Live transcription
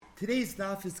Today's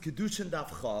daf is Kiddushin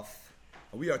daf Chaf,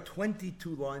 and we are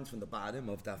 22 lines from the bottom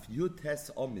of daf Yud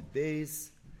Tes Amid Beis,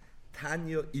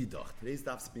 Tanya Idach. Today's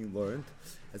daf is being learned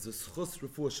as a schus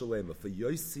refuah shalema for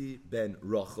Yossi ben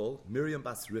Rachel, Miriam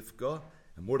bas Rivka,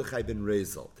 and Mordechai ben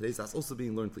Rezel. Today's daf is also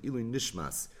being learned for Ilui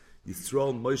Nishmas,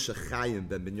 Yisrael Moshe Chaim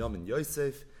ben Binyamin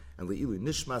Yosef, and Le'ilui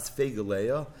Nishmas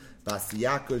Fegeleya bas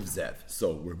Yaakov Zev.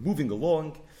 So we're moving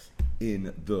along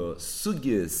in the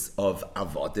sugyas of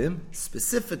avodim,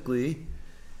 specifically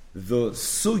the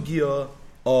sugya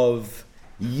of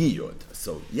yiyud.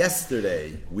 So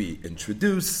yesterday we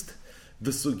introduced the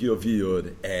sugya of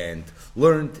yiyud and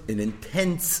learned an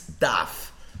intense daf,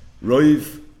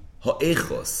 roiv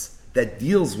ha'echos, that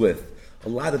deals with a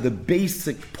lot of the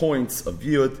basic points of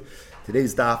yiyud.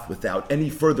 Today's daf, without any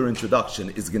further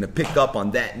introduction, is going to pick up on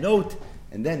that note,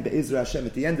 and then Be'ezra Hashem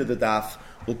at the end of the daf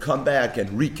we'll come back and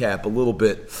recap a little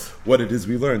bit what it is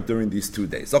we learned during these 2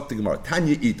 days. Zok the Gemara,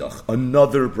 Tanya Idach,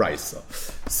 another brisa.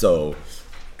 So,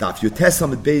 Daf Yotes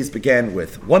Amid Beis began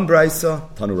with one brisa,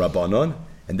 Tanu Rabbanon,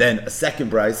 and then a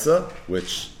second brisa,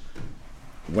 which,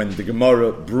 when the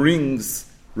Gemara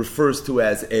refers to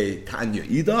as a Tanya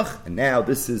Idach, and now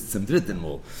this is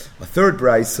Tzimdritinmul, a third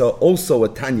brisa, also a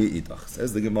Tanya Idach.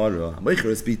 Says the Gemara,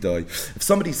 if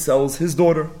somebody sells his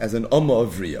daughter as an Amma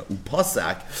of Riyah,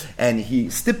 Upasak, and he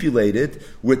stipulated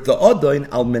with the Adain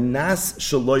al Menas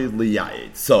Shaloy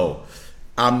Liyayid. So,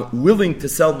 I'm willing to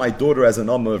sell my daughter as an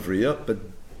Amma of Riyah, but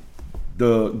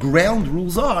the ground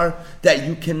rules are that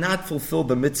you cannot fulfill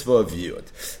the mitzvah of yiyud.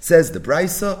 Says the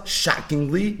brisa,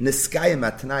 shockingly, niskayim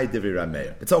atanai divi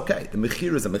rameir. It's okay. The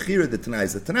mechira is a mechira, the tanai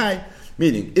is a tanai.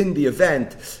 Meaning, in the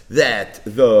event that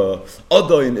the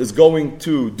adoin is going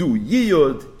to do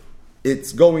yiyud,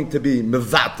 it's going to be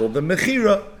mevatel the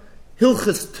mechira.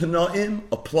 Hilchas Tanaim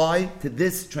apply to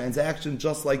this transaction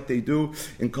just like they do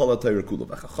in Kol HaTorah Kula.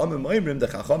 The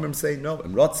Chachamim say no. The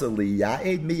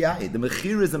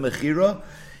mechira is a mechira,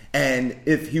 and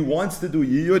if he wants to do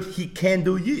yiyud, he can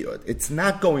do yiyud. It's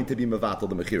not going to be mevatel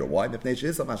the mechira. Why?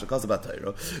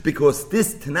 Because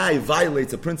this Tanai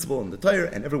violates a principle in the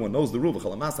Torah, and everyone knows the rule. Tanai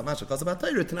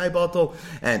batal,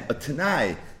 and a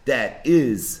Tanai that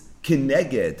is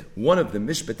Kineged, one of the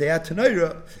Mishpatei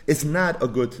HaTanayra, is not a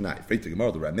good Tanai. It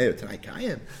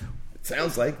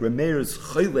sounds like Rameir is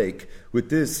chaylek with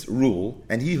this rule,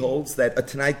 and he holds that a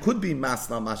Tanai could be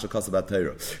Masna Masha Kasabat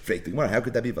Torah. How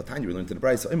could that be Vatanya? We learned in the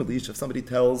Brayso. If somebody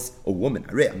tells a woman,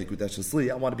 I want to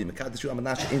be Mekadesh, I'm a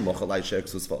Nasha in Lochalai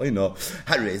Sheksus Va'ino,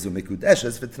 Harezu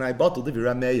Mekudeshes, V'Tanai Batul Divi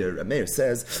Rameir. Rameir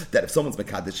says that if someone's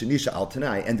Mekadesh Nisha al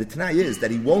Tanai, and the Tanai is that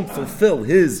he won't fulfill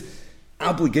his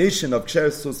obligation of Sher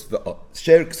Ksus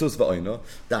Va'oino,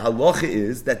 the halacha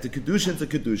is that the Kiddushin is a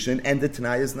Kiddushin and the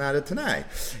Tanai is not a Tanai.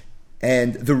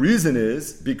 And the reason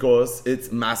is because it's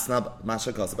Masna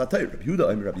Masha Kasabat Torah. Rabbi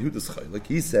Yehuda's Chaylik,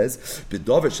 he says,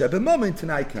 B'dover Shebemama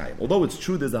Tanai Knayim. Although it's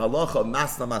true there's a halacha of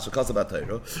Masna Masha Kasabat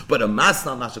Torah, but a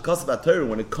Masna Masha Kasabat Torah,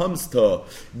 when it comes to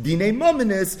Dinei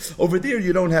Mominis, over there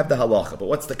you don't have the halacha. But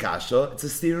what's the kasha? It's a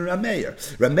steer Rameir.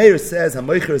 Rameir says,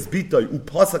 HaMoicher es Bitoy,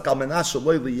 Upasak al Menashe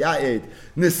Loi Liya'ed,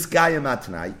 Niskayim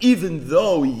Atanai. Even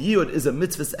though Yiyud is a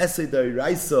mitzvah's essay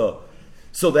d'oraisa,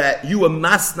 so that you a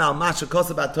masna masha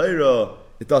kasabat Torah,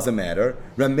 it doesn't matter.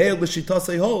 Rameir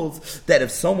l'shitase holds that if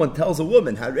someone tells a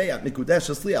woman, Hareyat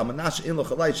mikudeshes li amanash in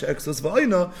lochalai she'eksus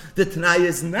va'oina, the Tanai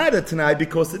is not a Tanai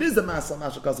because it is a masna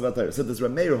masha kasabat Torah. So does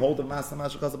Rameir hold a masna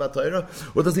masha kasabat Torah,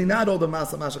 or does he not hold a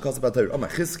masna masha kasabat Torah? Oh my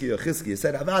Chizkiya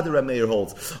said Avad Rameir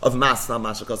holds of masna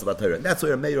masha kasabat Torah. And that's why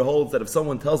Rameir holds that if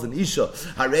someone tells an isha,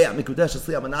 Hareyat mikudeshes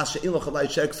li amanash in lochalai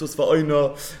she'eksus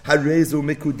va'oina, Harezu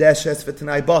mikudeshes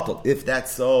v'Tanai batal. If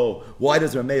that's so, why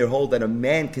does Rameir hold that a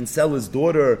man can sell his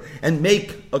daughter and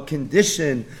make a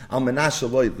condition al menashe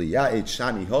loy liya'ed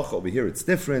shani hoch? Over here it's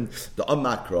different. The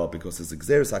amakra, because it's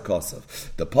exeris hakasav.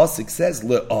 The pasuk says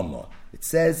le'ama. It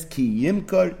says ki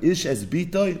yimkar ish es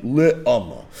bitoy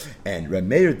le'ama. And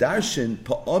Rameir darshan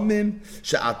pa'amim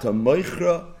she'ata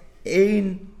moichra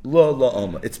ein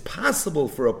la'ama. It's possible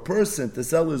for a person to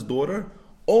sell his daughter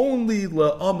only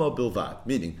la'ama bilvad.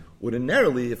 Meaning,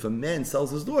 ordinarily, if a man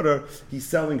sells his daughter, he's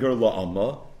selling her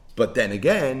la'ama. But then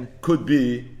again, could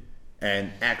be,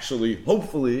 and actually,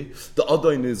 hopefully, the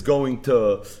Adain is going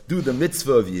to do the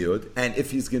mitzvah of Yiyud, and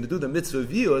if he's going to do the mitzvah of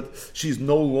Yiyud, she's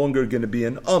no longer going to be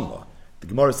an Amma. The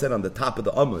Gemara said on the top of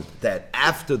the Amud that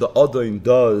after the Adain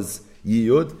does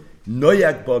Yiyud,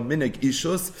 Noyak ba minig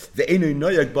ishus, ve'enu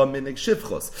noyak ba minig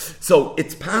shivchos. So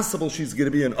it's possible she's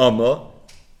going to be an Amma,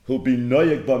 who'll be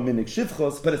noyeg ba minig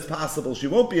shivchos, but it's possible she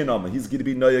won't be an amma. He's going to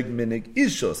be noyeg minig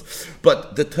ishos.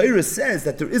 But the Torah says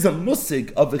that there is a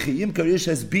musig of v'chiyim karish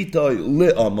as bitoy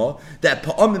le'amma, that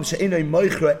pa'amim she'enay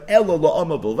moichra elo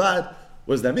la'amma bulvad.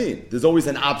 What does that mean? There's always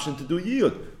an option to do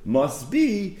yiyud. Must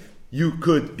be, you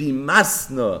could be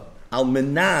masna al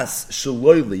menas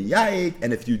shaloy liyayid,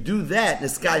 and if you do that,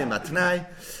 niskayim atnai,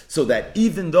 so that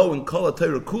even though in Kol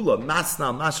HaTorah Kula,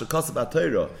 Masna Masha Kosev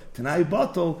HaTorah, Tanai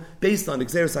Batel, based on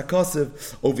Xeris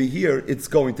HaKosev, over here, it's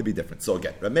going to be different. So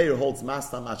again, Rameir holds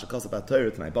Masna Masha Kosev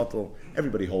HaTorah, Tanai Batel,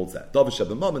 everybody holds that. Davish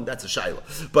Abimam, that's a Shaila.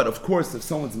 But of course, if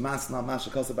someone's Masna Masha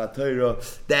Kosev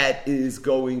HaTorah, that is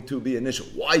going to be an issue.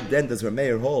 Why then does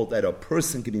Rameir hold that a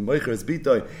person can be Moicher as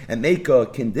Bitoy and make a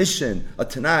condition, a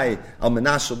Tanai, Al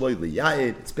Menashe Loi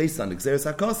Liyayid? It's based on Xeris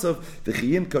HaKosev,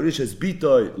 V'chiyim Karish as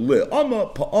Bitoy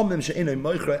Le'ama, Says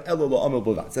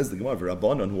the Gemara,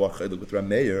 Rabbanon who are chaylik with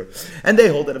Rameir, and they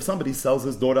hold that if somebody sells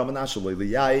his daughter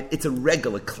it's a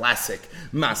regular classic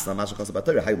masna masha kosev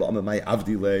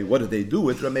batayra. What do they do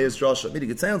with Rameir's drasha?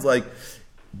 Meaning, it sounds like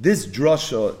this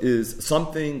drasha is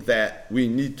something that we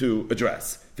need to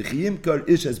address. The word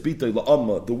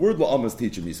la'amma is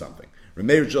teaching me something.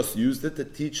 Rameir just used it to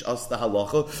teach us the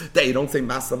halacha that you don't say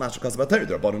masla masha kosev batayra.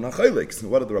 The Rabbanon are chaylik. So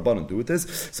what do the Rabbanon do with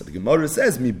this? So the Gemara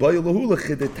says, mi bayalahu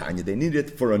lechidetanya. They need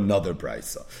it for another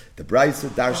brisa. The brisa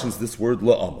darshans this word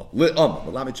la'amma.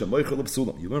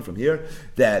 You learn from here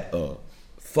that a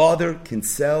father can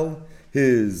sell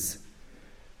his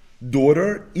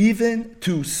daughter even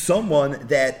to someone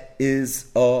that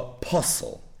is a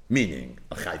puzzle. Meaning,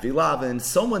 a chayvi lavin,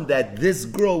 someone that this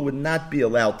girl would not be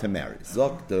allowed to marry.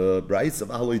 Zok the brayis of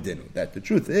Ahaloi Dinu. That the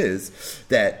truth is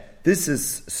that this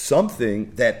is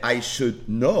something that I should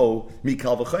know.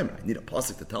 Mikal v'chaymer. I need a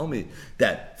pasuk to tell me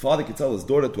that father could tell his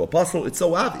daughter to a puzzle. It's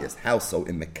so obvious. How so?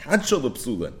 In mekadsha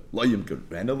l'psulin, loyim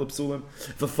gerena l'psulin.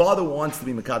 If a father wants to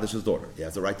be mekadesh's daughter, he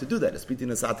has a right to do that.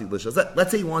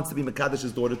 Let's say he wants to be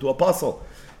mekadesh's daughter to a puzzle.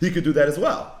 He could do that as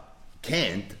well.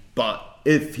 Can't, but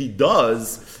if he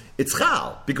does, it's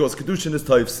chal, because Kiddushin is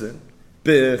toifsin,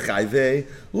 b'chayvei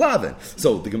lavin.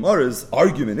 So the Gemara's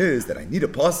argument is that I need a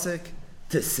pasuk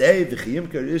to say v'chiyim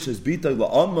karish es bitay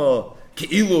la'amma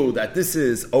keilu, that this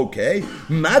is okay.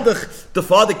 Madach, the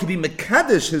father could be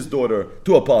mekadesh his daughter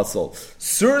to a puzzle.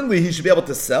 Certainly he should be able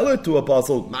to sell her to a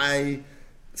puzzle.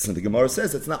 So the Gemara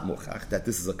says it's not muchach that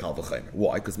this is a kal v'chaymer.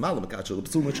 Why? Because malam mekadesh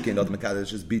l'psulin kein adam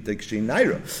mekadesh is bita kshin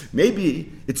naira.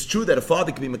 Maybe it's true that a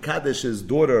father can be mekadesh his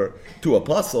daughter to a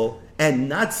puzzle and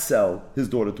not sell his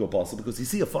daughter to a puzzle, because you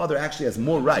see, a father actually has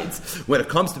more rights when it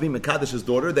comes to being mekadesh his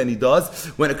daughter than he does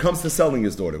when it comes to selling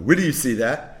his daughter. Where do you see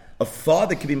that? A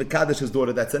father can be mekadesh his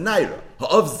daughter that's a naira.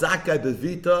 Ha'av zakai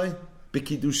bevitay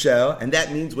b'kidushel, and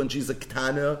that means when she's a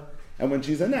ketana and when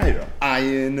she's a naira.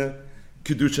 Ayin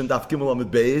Kiddushin daf gimel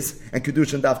amid beis and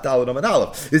Kiddushin daf daled amid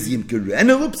aleph. Is yim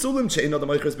kerena l'psulim she'ino the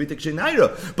moichers bitek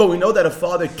she'naira. But we know that a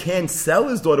father can sell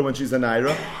his daughter when she's a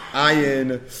naira.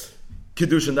 Ayin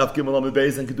Kiddushin daf gimel amid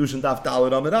beis and Kiddushin daf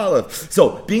daled amid aleph.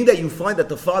 So, being that you find that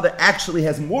the father actually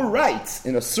has more rights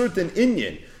in a certain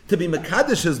inyan to be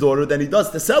Mekadesh his daughter than he does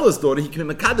to sell his daughter, he can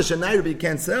be Mekadesh a Naira, but he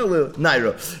can't sell a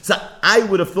Naira. So I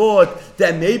would have thought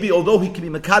that maybe, although he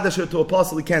can be Mekadesh her to a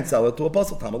apostle, he can't sell it to a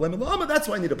apostle. That's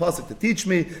why I need a pasuk to teach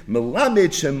me.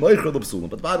 But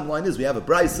the bottom line is, we have a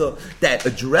brisa that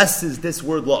addresses this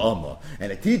word la'ama,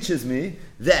 and it teaches me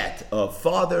that a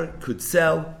father could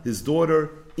sell his daughter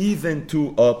even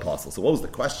to a apostle. So what was the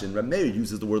question? Rameir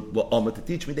uses the word la'ama to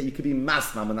teach me that you could be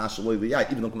masna manashe loy liyai,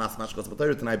 even though masna mashe kosev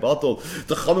batayra tonight batal.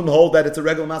 The Chachamim hold that it's a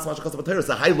regular masna mashe kosev batayra.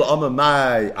 So hay la'ama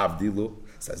my avdilu.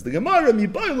 Says the Gemara, mi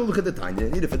ba'ilu l'chedetanya.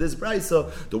 Need it for this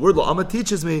brisa. The word la'ama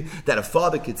teaches me that a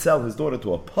father could sell his daughter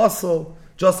to a apostle,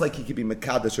 just like he could be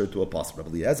mekadesh her to a apostle. Rabbi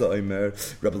Eliezer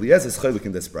is chaylik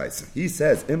in this price. He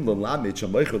says, if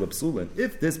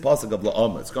this pasuk of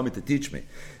la'ama is coming to teach me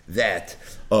that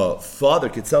a father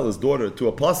could sell his daughter to a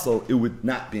apostle, it would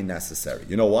not be necessary.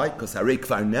 You know why? Because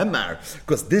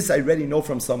this I already know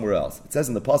from somewhere else. It says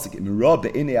in the pasuk,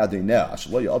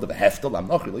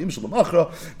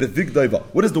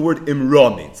 what does the word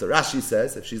imra mean? So Rashi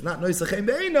says, if she's not noisachem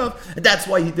be'enav, and that's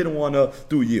why he didn't want to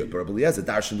do yid. But Rabbi Eliezer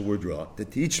darshan the word ra to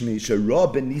teach me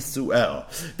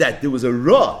that there was a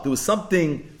ra, there was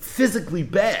something physically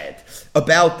bad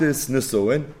about this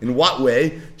Nisuin. In what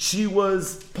way? She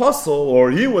was puzzled, or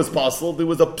he was puzzled. There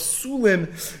was a psulim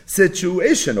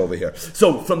situation over here.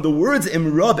 So from the words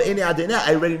imra be'enei adonai,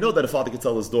 I already know that a father could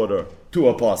sell his daughter to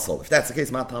a puzzle. If that's the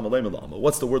case,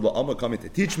 what's the word la'ama coming to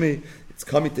teach me? It's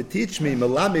coming to teach me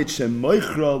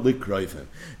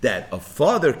that a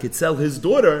father could sell his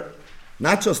daughter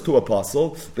not just to a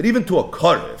puzzle, but even to a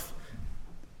karev.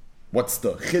 what's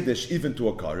the chiddush even to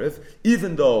a karev,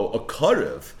 even though a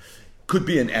karev could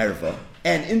be an erva,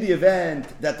 and in the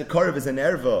event that the karev is an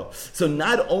erva, so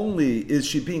not only is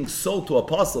she being sold to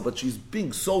apostle, but she's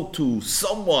being sold to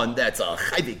someone that's a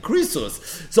chayvei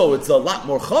krisus, so it's a lot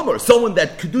more chomer, someone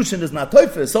that Kiddushin is not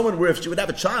toifah, someone where if she would have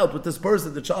a child with this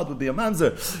person, the child would be a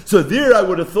mamzer. So there I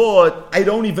would have thought, I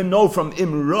don't even know from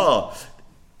Imra,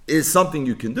 is something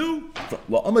you can do.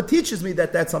 Well, Amma teaches me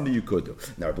that that's something you could do.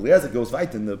 Now, Rabbi Eliezer goes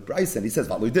right in the price and he says,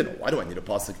 why do I need a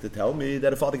pasuk to tell me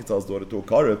that a father can tell his daughter to a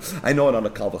karev? I know it on a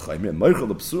kal v'chayim. Meichel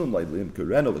l'psuim, l'im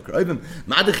kureno l'krayim.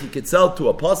 Madach he could sell to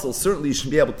apostles. Certainly he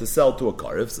should be able to sell to a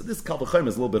karev. So this kal v'chayim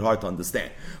is a little bit hard to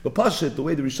understand. But Pashit, the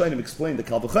way the Rishonim explained the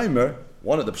kal v'chayim,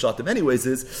 one of the pshatim anyways,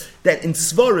 is that in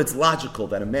Svar it's logical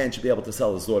that a man should be able to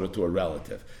sell his daughter to a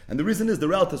relative. And the reason is the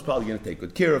relative is probably going to take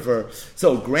good care of her.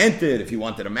 So granted, if you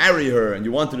wanted to marry her and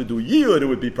you wanted to do yiyud, it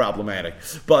would be problematic.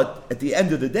 But at the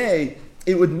end of the day,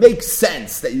 it would make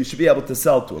sense that you should be able to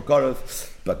sell to a karev.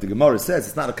 But the Gemara says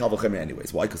it's not a kal v'chemer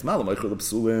anyways. Why? Because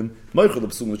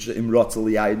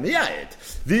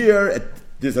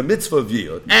there's a mitzvah of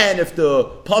yiyud, and if the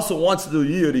apostle wants to do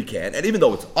yiyud, he can. And even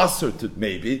though it's usher to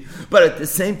maybe, but at the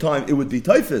same time, it would be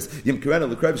typhus. Does that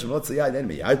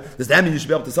mean you should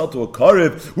be able to sell to a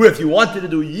karev? Where if you wanted to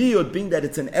do yiyud, being that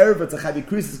it's an erev, it's a chavi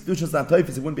krisis, Kiddushin is not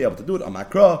typhus, you wouldn't be able to do it on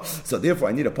makra. So therefore,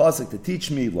 I need a pasuk to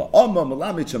teach me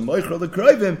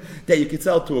that you could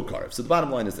sell to a karev. So the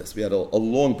bottom line is this: we had a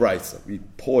long brisa. We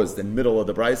paused in the middle of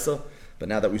the brisa. But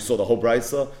now that we saw the whole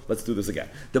brisa, let's do this again.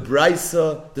 The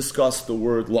brisa discussed the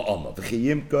word la'ama.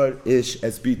 V'chiyimkar ish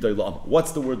es bitay la'ama.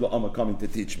 What's the word la'ama coming to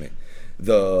teach me?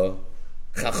 The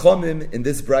chachamim in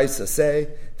this brisa say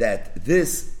that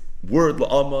this word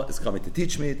la'ama is coming to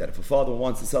teach me that if a father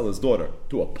wants to sell his daughter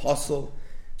to an apostle,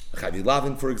 Chavi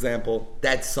Lavin, for example,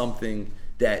 that's something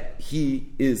that he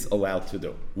is allowed to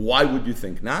do. Why would you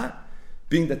think not?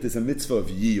 Being that there's a mitzvah of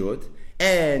yiyud,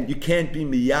 and you can't be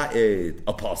miya'ed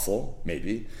apostle,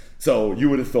 maybe. So you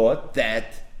would have thought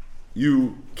that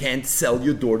you can't sell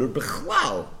your daughter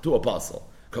b'chlal to apostle.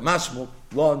 Kamashmo,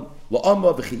 lon,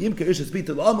 la'ama, v'chiyim ke'ish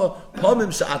esbita la'ama,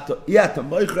 pamim sha'ata, yata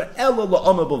moichra, ela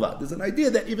la'ama b'vad. There's an idea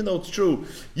that even though it's true,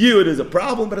 yiyud is a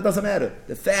problem, but it doesn't matter.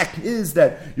 The fact is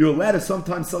that you're allowed to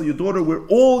sometimes sell your daughter where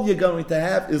all you're going to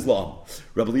have is la'ama.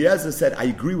 Rabbi Eliezer said, I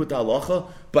agree with the halacha,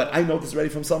 but I know this already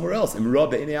from somewhere else. Imra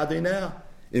be'inei adonai.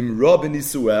 Imra ben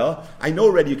Yisuel, I know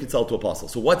already you could sell to apostle.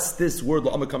 So what's this word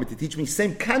la'ama coming to teach me?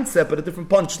 Same concept, but a different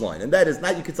punchline. And that is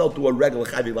not you could sell to a regular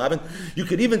chayvi lavin, you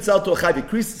could even sell to a chayvi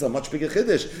krisis, a much bigger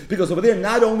chiddush. Because over there,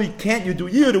 not only can't you do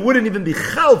yiyud, it wouldn't even be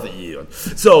chalvi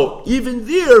yiyud. So even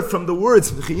there, from the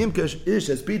words v'chiyim ish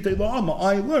es bitay la'ama,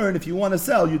 I learn if you want to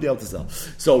sell, you'd be able to sell.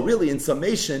 So really, in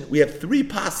summation, we have three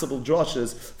possible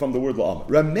droshes from the word la'ama.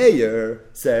 Rameir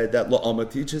said that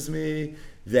la'ama teaches me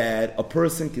that a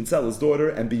person can sell his daughter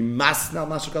and be masna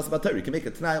mashakas batari. You can make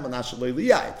a t'nai manasha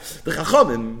leiliyai. The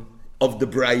chachamim of the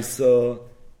brisa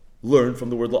learned from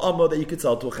the word la'ama that you could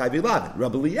sell to a chayvi lavin.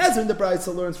 Rabbi Eliezer in the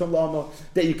brisa learns from la'ama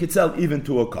that you could sell even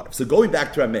to a karv. So going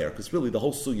back to Rameir, because really the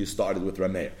whole sugya started with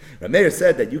Rameir. Rameir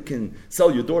said that you can sell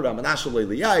your daughter a manasha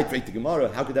leiliyai. Break the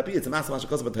Gemara. How could that be? It's a masna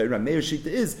mashakas batari. Rameir shita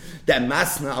is that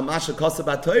masna mashakas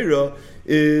batari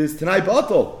is tonight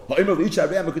bottle. So what's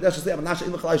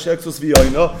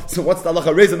the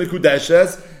halacha? Reza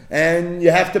mikudeshes, and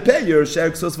you have to pay your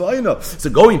sherksos v'ayna.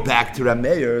 So going back to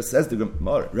Rameir, says the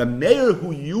Gemara, Rameir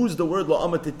who used the word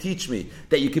la'ama to teach me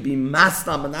that you could be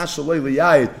masna manasha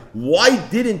leiliyayid. Why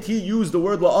didn't he use the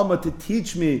word la'ama to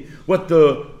teach me what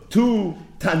the two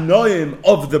Tanoim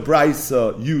of the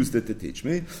Brisa used it to teach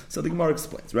me? So the Gemara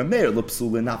explains. Rameir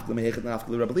l'psulin nafkle mehechet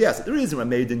nafkle Rabbi Eliezer. The reason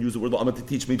Rameir didn't use the word la'ama to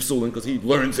teach me psulin because he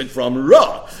learns it from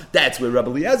Ra. That's where Rabbi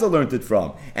Eliezer learned it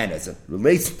from. And as it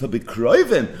relates to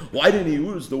B'kroivim, why didn't he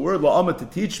use the word la'ama to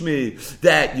teach me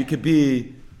that you could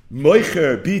be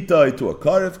moicher bitai to a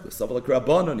karev? Savalak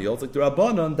Rabbanon, he holds like the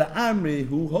Rabbanon, the Amri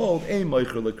who hold a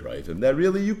moicher l'kroivim. That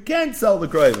really you can't sell the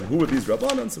kroivim. Who are these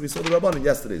Rabbanon? So we saw the Rabbanon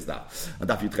yesterday's daf. On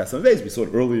daf Yud Ches Amud, we saw it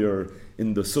earlier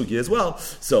in the sugi as well.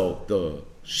 So the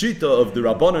shita of the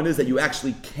Rabbanon is that you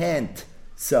actually can't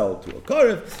sell to a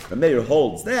karev. Rameir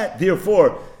holds that.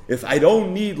 Therefore, if I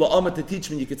don't need la'ama to teach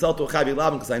me, you can sell to a chavi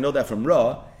lavin because I know that from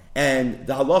Ra. And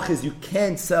the halach is you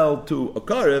can't sell to a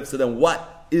karev. So then what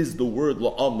is the word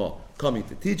la'ama coming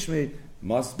to teach me?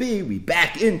 Must be, we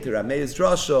back into Rameir's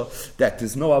drasha that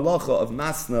there's no halacha of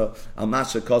masna al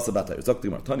masha kasa batay.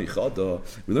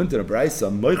 We learned in a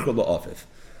brayso moicher la'aviv.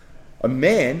 A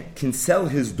man can sell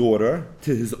his daughter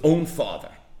to his own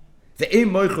father,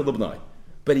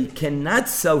 but he cannot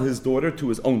sell his daughter to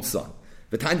his own son.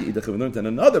 We learned in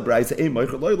another brayse,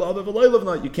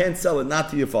 you can't sell it not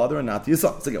to your father and not to your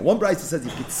son. So again, one brayse says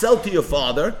you can sell to your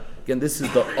father. Again, this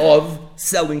is the of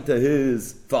selling to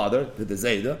his father, to the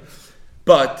Zayda.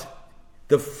 But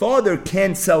the father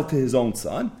can sell to his own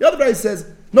son. The other brayse says,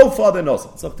 no father, no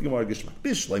son. The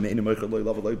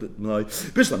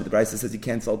Brayse says you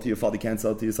can't sell to your father, you can't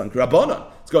sell to your son. Rabbanon.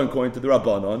 It's going according to the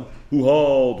Rabbanon, who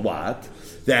hold what?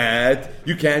 That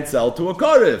you can't sell to a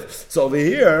karev. So over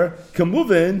here,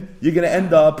 Kamuvin, you're going to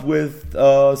end up with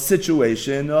a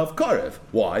situation of karev.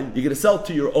 Why? You're going to sell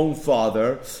to your own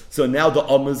father, so now the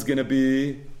Amma is going to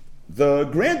be the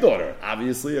granddaughter.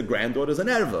 Obviously, a granddaughter is an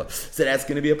erva. So that's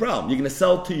going to be a problem. You're going to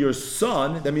sell to your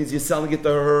son, that means you're selling it to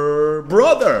her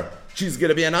brother. She's going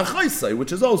to be an achaisai,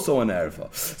 which is also an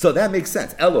erva. So that makes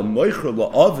sense.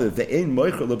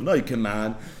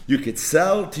 You could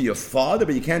sell to your father,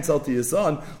 but you can't sell to your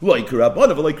son. If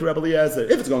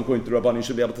it's going according to Rabban, you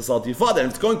should be able to sell to your father. And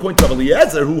if it's going according to Rabbi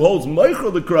Eliezer, who holds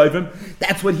Meichel l'krayvim,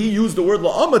 that's what he used the word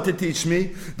la'ama to teach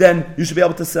me, then you should be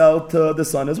able to sell to the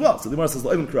son as well. So the Gemara says,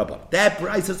 that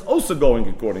price is also going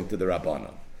according to the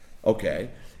Rabbanon.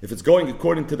 Okay, if it's going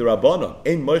according to the Rabbanon,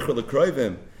 ein Meichel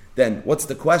l'krayvim, then what's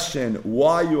the question?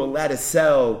 Why are you allowed to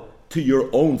sell to your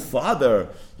own father?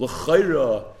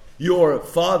 L'chayra, your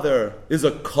father is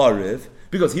a karev,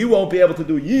 because he won't be able to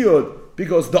do yiyud,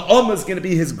 because the Amma is going to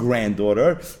be his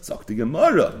granddaughter. Sagt the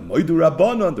Gemara, moidu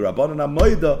Rabbanon, the Rabbanon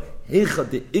ha-moida, heicha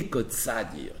de ikot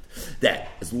tzad yiyud. That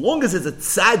as long as it's a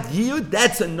tzad yiyud,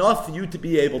 that's enough for you to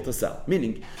be able to sell.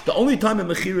 Meaning, the only time a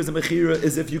mechira is a mechira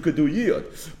is if you could do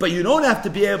yiyud. But you don't have to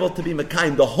be able to be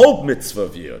mekayim the whole mitzvah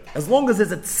of yiyud. As long as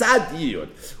it's a tzad yiyud,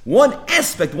 one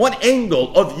aspect, one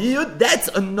angle of yiyud, that's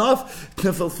enough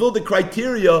to fulfill the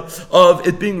criteria of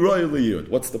it being royally yiyud.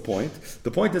 What's the point?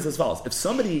 The point is as follows. If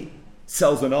somebody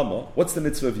sells an amma, what's the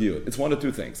mitzvah of yiyud? It's one of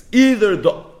two things. Either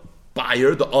the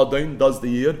buyer, the adain, does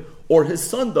the yiyud, or his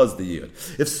son does the yiyud.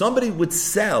 If somebody would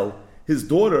sell his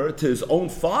daughter to his own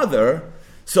father,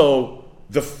 so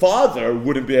the father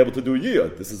wouldn't be able to do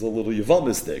yiyud. This is a little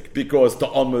Yavamistic, because the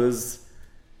amma is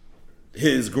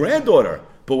his granddaughter.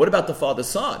 But what about the father's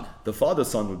son? The father's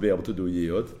son would be able to do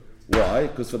yiyud. Why?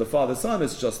 Because for the father's son,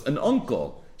 it's just an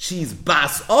uncle. She's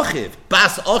Bas Achiv.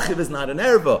 Bas Achiv is not an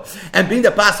erva. And being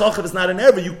that Bas Achiv is not an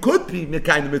erva, you could be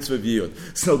Mekayim the mitzvah of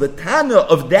yiyud. So the Tana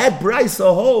of that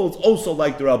brisa holds also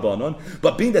like the Rabbanon,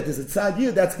 but being that there's a tzad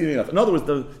yiyud, that's giving enough. In other words,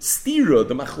 the stira,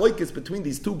 the machloikis between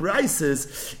these two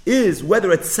brises is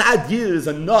whether a tzad yiyud is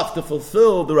enough to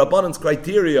fulfill the Rabbanon's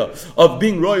criteria of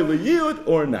being royally yiyud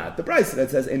or not. The brisa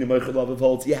that says Eini Meichel L'Aviv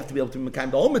holds, you have to be able to be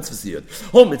Mekayim the whole mitzvah yiyud.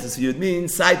 Whole mitzvah yiyud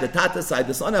means side the tata, side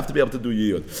the son have to be able to do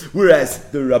yiyud. Whereas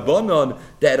the Rabbanon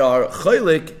that are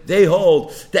chaylik, they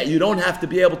hold that you don't have to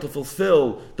be able to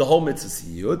fulfill the whole mitzvah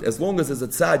yiyud. As long as there's a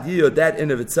tzad yiyud, that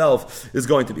in of itself is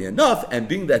going to be enough. And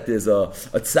being that there's a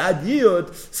tzad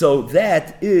yiyud, so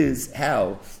that is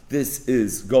how this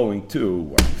is going to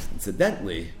work.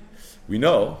 Incidentally, we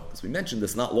know, because we mentioned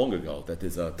this not long ago, that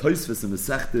there's a Tosfos in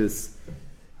Masechtas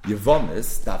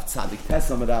Yevamis, Daf Tzadik Tes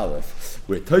Amud Aleph,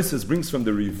 where Tosfos brings from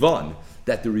the Rivan,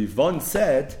 that the Rivan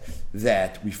said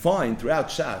that we find throughout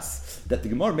Shas that the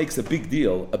Gemara makes a big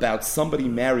deal about somebody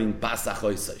marrying Bas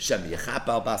Achoisai. Shem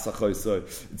Yechapal Bas Achoisai.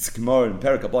 It's Gemara in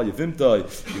Perek Abal Yevimtai.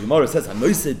 The Gemara says,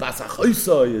 Hanoisei Bas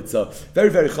Achoisai. It's a very,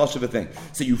 very chashuv thing.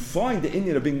 So you find the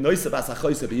Indian of being Noisei Bas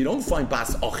Achoisai, but you don't find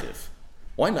Bas Achiv.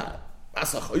 Why not?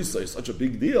 Bas Achoisai is such a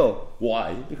big deal.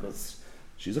 Why? Because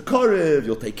she's a karev,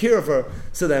 you'll take care of her.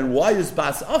 So then why is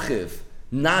Bas Achiv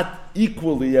not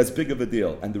equally as big of a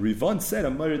deal? And the Rivan said,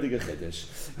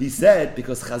 he said,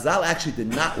 because Chazal actually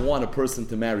did not want a person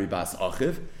to marry Bas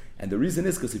Achiv, and the reason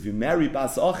is because if you marry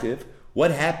Bas Achiv,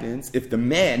 what happens if the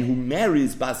man who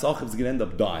marries Bas Achiv is going to end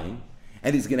up dying,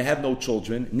 and he's going to have no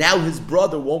children? Now his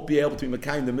brother won't be able to be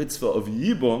Mekayim the mitzvah of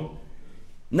Yibum,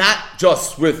 not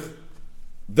just with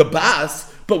the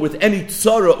Bas, but with any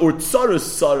tzara or tzaras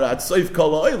tzara at Soif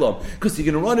Kol Ha'olam, because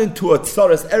you're going to run into a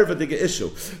tzaras ervadig issue.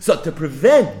 So to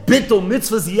prevent bittul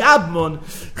mitzvahs yabmon,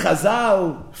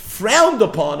 Chazal frowned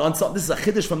upon on something. This is a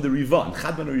chiddush from the Rivan,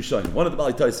 Chadman Rishonim, one of the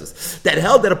Bali Tosfos, that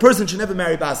held that a person should never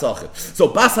marry Bas Achiv. So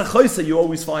Bas Achoisa you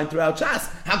always find throughout Shas.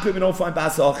 How come we don't find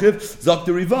Bas Achiv? Zok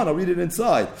the Rivan, I'll read it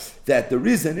inside. That the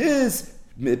reason is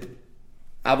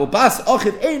Avo Bas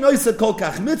Achiv ein oisad kol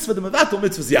kach mitzvah the mevatel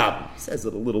mitzvahs yabim. Says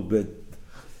it a little bit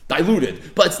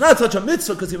diluted, but it's not such a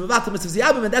mitzvah because you're mevatel mitzvahs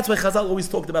yabim, and that's why Chazal always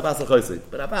talked about Bas Achoisa.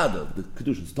 But Avada, the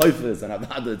Kiddushin's Toifus, and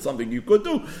Avada, it's something you could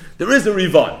do. There is a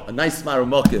Rivan, a nice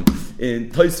Maramokim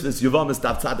in Tosfos Yevamis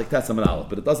Daf Tzadik Tes Amud Aleph,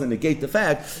 but it doesn't negate the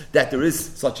fact that there is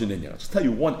such an inyan. I'll just tell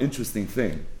you one interesting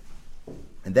thing,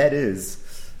 and that is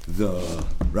the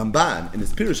Ramban in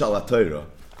his Pirush al Torah,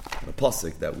 a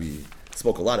pasuk that we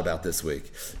spoke a lot about this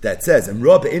week, that says,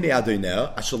 "Emra be'inei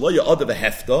Adonai asher lo ya'adav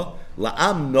hefta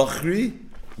la'am nochri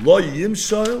lo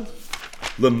yimshol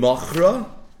lemachra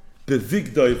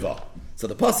bevigdoiva." So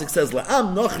the pasuk says,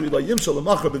 "La'am nochri lo yimshol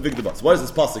lemachra bevigdoiva." So what does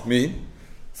this pasuk mean?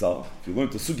 So if you learn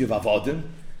to sugi v'avadim,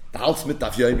 the house mit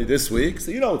Daf Yomi this week,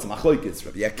 so you know it's a machlokes,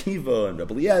 Rabbi Akiva and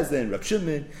Rabbi Eliezer and Rabbi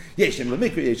Shimon, yeshem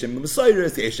lemikra, yeshem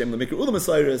lemesayres, yeshem lemikra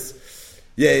ulemesayres,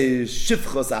 yesh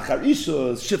shifchos achar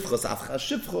ishos, shifchos achar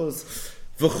shifchos,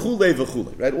 v'chulei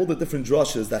v'chulei, right? All the different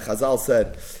drushes that Chazal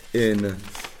said in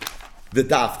the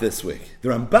Daf this week. The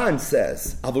Ramban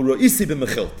says, "Avol ro'isi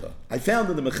b'mechilta." I found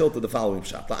in the Mechilta the following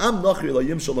pshat: "La'am nochri lo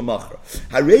yimshol lemachra,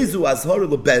 harezu azhar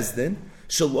lebezdin,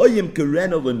 shelo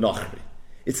yimkerena lenochri."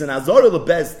 It's an azara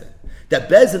lebezdin that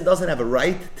Bezdin doesn't have a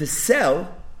right to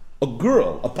sell a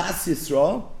girl, a Pas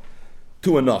Yisrael,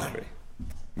 to a Nachri.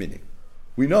 Meaning,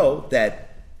 we know that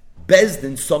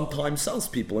Bezdin sometimes sells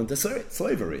people into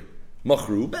slavery.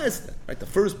 Machru Bezdin. Right? The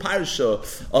first parsha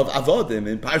of Avodim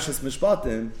in Parshas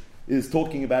Mishpatim is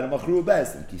talking about a Machru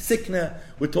Bezdin. Kisikna,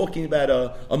 we're talking about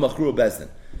a Machru Bezdin.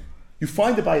 You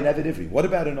find it by an Eved Ivri. What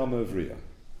about an Amma Ivriya?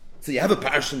 So you have a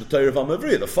parsha in the Torah of Amma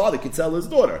Ivriya. The father could sell his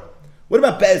daughter. What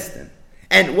about Bezdin?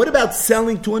 And what about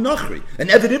selling to a Nachri? An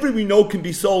Eved Ivri we know can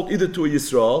be sold either to a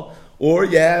Yisrael, or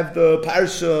you have the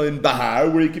Parsha in Bahar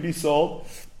where it can be sold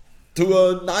to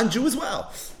a non-Jew as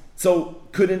well. So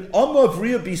could an Amma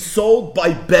Avriya be sold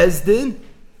by Bezdin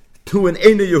to an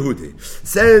Eina Yehudi?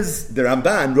 Says the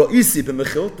Ramban, Ro'isi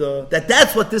b'mechilta,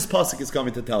 that's what this pasuk is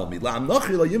coming to tell me. La'am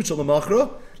Nachri la yimshal l'machra,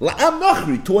 la'am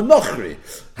Nachri, to a Nachri.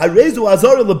 Harezu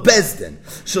azara lebezdin,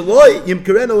 shaloi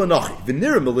yimkerena l'nachri.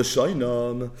 V'nirim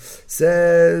l'shaynam,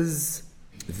 says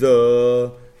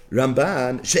the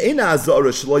Ramban, she'ena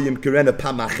azara shaloi yimkerena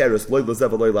pamacheres, loy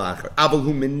l'zev loy la'achar, aval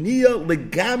hu meniya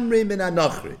legamre min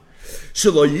ha'nachri.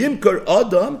 Shaloi yimker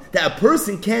adam, that a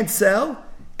person can't sell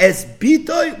as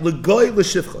bitoy legoy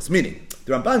l'shivchos. Meaning,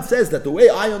 the Ramban says that the way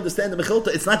I understand the Mechilta,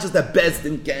 it's not just that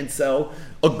Bezdin can't sell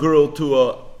a girl to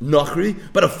a Nachri,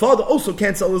 but a father also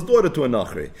can't sell his daughter to a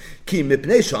Nachri. Ki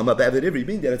mipnei shama b'Eved Ivri,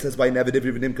 meaning that it says by an Eved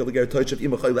Ivri v'nim kol ger toichav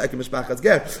imachay le'ekim mishpachas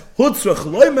ger, hutzrach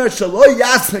loimer shaloi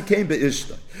yasna came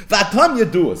be'ishta. V'atam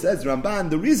yadua, says Ramban,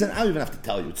 the reason, I don't even have to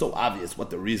tell you, it's so obvious what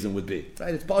the reason would be.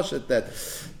 Right? It's pasha that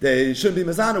they shouldn't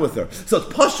be mezana with her. So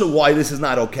it's pasha why this is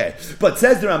not okay. But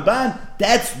says the Ramban,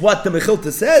 that's what the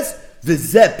Mechilta says,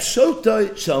 v'zeh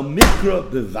pshotoi shal mikra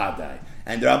b'vadai.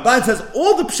 And the Ramban says,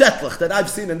 all the pshetlach that I've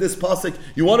seen in this pasuk,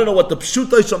 you want to know what the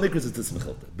pshutay shal mikra is this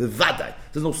mechilta. Bevadai.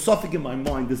 There's no suffix in my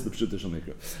mind, this is the pshutay shal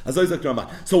mikra.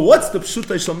 So what's the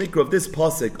pshutay shal mikra of this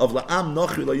pasuk of la'am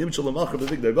nachri la yimshal l'machra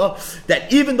b'vigdei?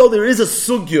 That even though there is a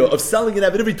sugya of selling an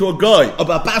Eved Ivri to a guy,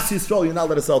 about Bas Yisrael, you're not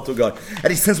allowed to sell to a guy.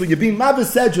 And he says, when you're being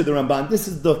mavisedja, the Ramban, this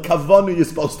is the kavana you're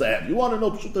supposed to have. You want to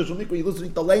know pshutay shal mikra, you're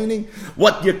listening to laning,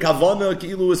 what your kavana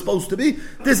ki'ilu is supposed to be?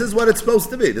 This is what it's supposed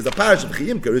to be. There's a parish of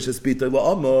chiyim karishas pitay.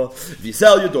 If you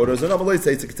sell your daughters, and not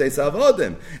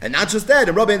just that,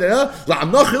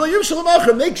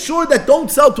 make sure that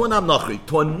don't sell to an amnachri.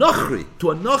 To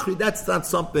a nachri, that's not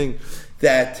something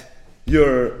that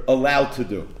you're allowed to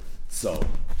do. So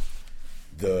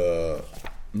the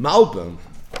Malbim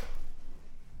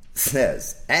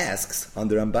asks on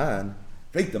the Ramban,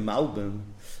 break the Malbim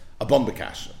a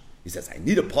bombakasha. He says, I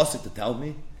need a pasuk to tell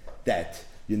me that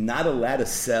you're not allowed to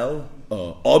sell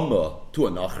an amma to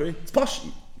a nachri. It's pashi.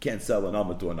 You can't sell an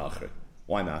amma to a nachri.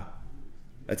 Why not?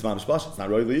 That's mamish pashi. It's not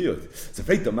roy liyud. So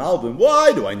fake the Malbim.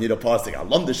 Why do I need a pasuk? I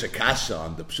love the shakasha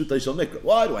on the pshutay shal mikra.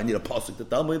 Why do I need a pasuk to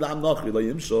tell me that I'm nachri la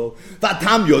yimshol?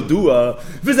 Vatam yodua.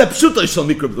 V'zeh pshutay shal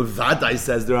mikra b'vadai,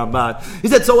 says the Ramban. He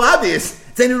said, so obvious.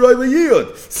 It's ain't roy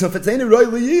liyud. So if it's ain't roy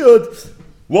liyud,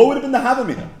 what would have been the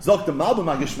Havamina? Zok the Malbim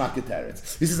HaGeshmak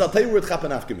Teretz. He says, I'll tell you where it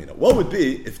chapan afkamina. What would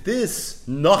be if this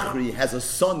Nachri has a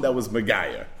son that was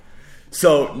Megayer?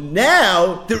 So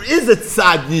now there is a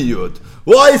Tzad Yiyud.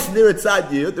 Why isn't there a Tzad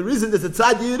Yiyud? The reason there's a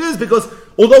Tzad Yiyud is because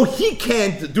although he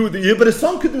can't do the Yiyud, but his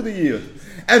son could do the Yiyud.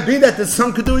 And being that the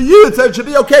son could do a Yiyud, so it should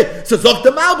be okay. So Zok the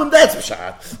Malbim, that's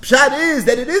Pshat. Pshat is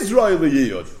that it is royally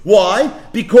Yiyud. Why?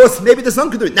 Because maybe the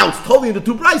son could do it. Now it's totally in the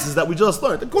two prices that we just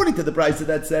learned. According to the price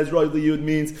that says royally Yiyud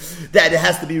means that it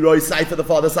has to be roy side for the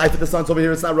father, side for the son. So over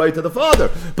here it's not roy to the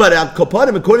father. But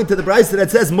Kopanim, according to the price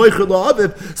that says Moichel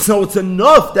La'aviv, so it's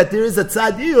enough that there is a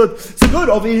Tzad Yiyud. So good,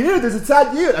 over here there's a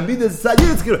Tzad Yiyud. I mean there's a Tzad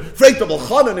Yiyud. It's good. Freik the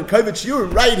Balchanan and Kovich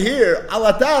Yurim right here,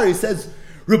 Alatar, he says,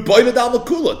 Rebbeinu Dal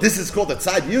Makula. This is called a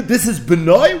tzad yud. This is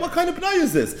benoi. What kind of benoi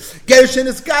is this? Gershon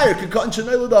is gair kekatan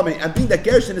shenoi ladami, and being that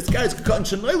Gershon is gair kekatan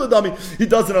shenoi ladami, he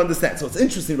doesn't understand. So it's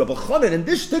interesting. Rabbi Chanan in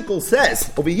this shtickle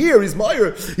says over here he's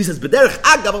Meir. He says b'derech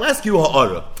agav I'll ask you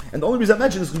ha'ara. And the only reason I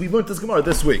mention this is because we learned this Gemara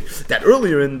this week. That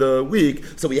earlier in the week,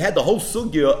 so we had the whole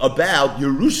sugya about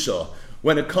Yerusha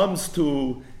when it comes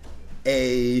to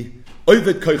a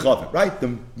Ovid Koichavim, right?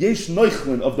 The Yesh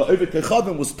Neuchlin of the Ovid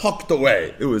Koichavim was tucked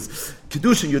away. It was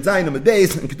Kiddushin Yudzayin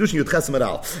Amadeis and Kiddushin Yudches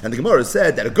Amaral. And the Gemara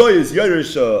said that a goy is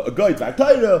Yerush, a goy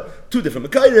Tvartaira, two different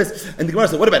Makairis. And the Gemara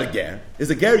said, what about a ger? Is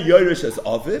a ger Yerush as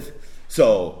Aviv?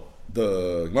 So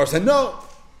the Gemara said, no.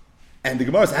 And the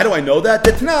Gemara said, how do I know that?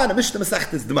 The Tanan, the Mishnah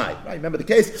Masech is Demai. Right? Remember the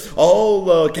case? A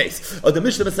whole case. The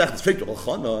Mishnah Masech is Frikta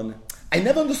Chanan. I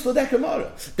never understood that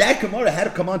Gemara. That Gemara had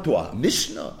to come on to a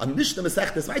Mishnah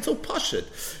Masech is right so pashut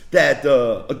that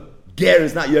a ger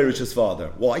is not Yerush's father.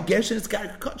 Why? Gershon is ger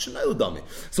kekatan shenoi ladami.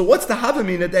 So what's the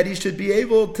havamina that he should be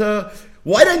able to?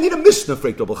 Why do I need a Mishnah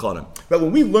for Frikta B'chanan? Right,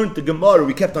 when we learned the Gemara,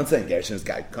 we kept on saying Gershon is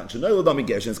ger kekatan shenoi ladami,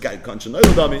 Gershon is ger kekatan shenoi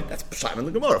ladami. That's pshat in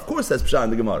the Gemara. Of course, that's pshat in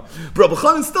the Gemara. But Rabbi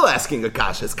Chanan is still asking a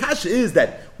kasha. His kasha is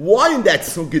that why in that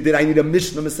sugya did I need a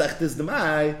Mishnah Masech is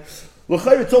Demai?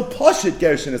 It's so poshut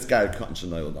Gershon is ger kekatan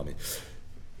shenoi ladami.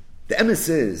 The emes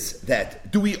is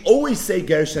that, do we always say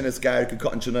Gershon is ger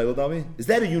kekatan shenoi ladami? Is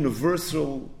that a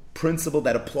universal principle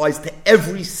that applies to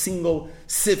every single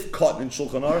sif katan in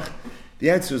Shulchan Aruch?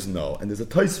 The answer is no. And there's a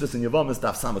Tosfos in Yevamos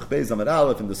Daf Samach Beis Amud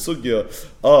Aleph in the sugya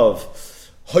of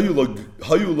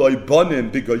Hayuloi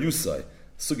Banim B'Gayusai.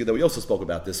 Sugya that we also spoke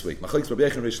about this week. Machlokes Rabbi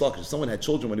Yochanan Reish Lakish. Someone had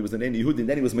children when he was an Ein Yehudi, and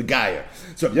then he was Megayer.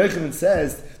 So Rabbi Yochanan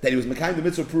says that he was Mekayim the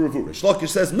mitzvah Puravu. Reish Lakish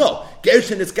says no.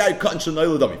 Gershon is ger kekatan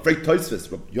shenoi ladami. Frek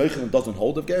Tosfos. Rabbi Yochanan doesn't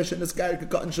hold of Gershon is ger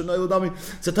kekatan shenoi ladami.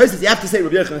 So Tosfos, you have to say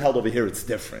Rabbi Yochanan held over here. It's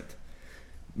different.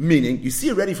 Meaning, you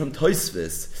see already from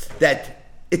Tosfos that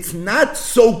it's not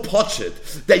so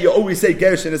pochit that you always say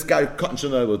Gershon is ger kekatan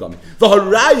shenoi ladami. The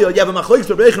haraya, you have a machlokes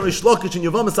Rabbi Yochanan Reish Lakish in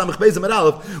Yevamos Samach Beis Amud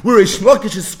Aleph, where Reish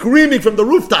Lakish is screaming from the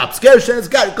rooftops, Gershon is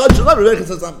ger kekatan shenoi ladami. Rabbi Yochanan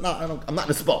says, I'm not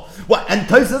in a spot. What? And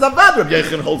Tosfos says, Rabbi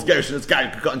Yochanan holds Gershon is ger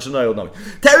kekatan shenoi ladami.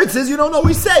 Teretz says, you don't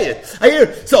always say it. I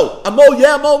hear, so, amol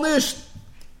yeah, amol nish.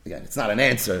 Again, it's not an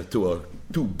answer to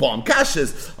two bomb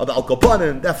kashas of Al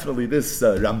Kapanim. Definitely this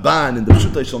Ramban and the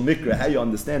Pshutei Shel Mikra, how you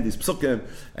understand these psukim,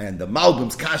 and the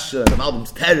Malbim's kasha, and the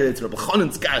Malbim's teretz, Rabbi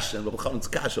Chanan's kasha, and Rabbi Chanan's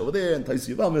kasha over there, and Tais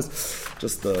Yevamis,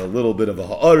 just a little bit of a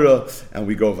ha'ara, and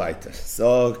we go weiter.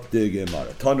 So, the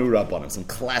Gemara, Tanu Rabbanim, some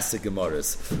classic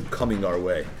Gemaras coming our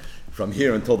way from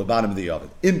here until the bottom of the oven.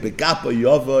 In Begapa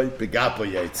Yavai, Begapa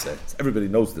Yetzeh. Everybody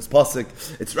knows this pasuk.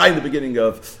 It's right in the beginning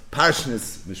of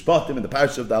Parshas Mishpatim and the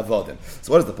Parsha of the Avodim.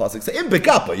 So what does the pasuk say? In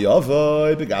Begapa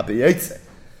Yavai, Begapa Yetzeh.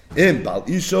 In Bal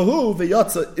Ishahu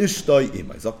V'Yatza Ishtoi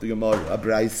Imai. Zok the Gemara,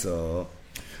 Abraisa.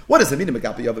 What does it mean in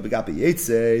Begapa Yavai, Begapa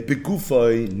Yetzeh?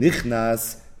 Begufoi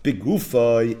Nichnas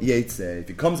Begufoi Yetzeh. If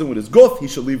he comes in with his guf, he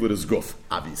should leave with his guf.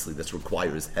 Obviously, this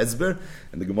requires hezber,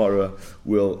 and the Gemara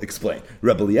will explain.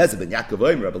 Rabbi Eliezer ben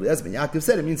Yaakov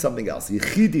said it means something else.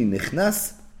 Yechidi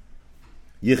nichnas,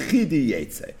 yechidi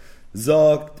yetzeh.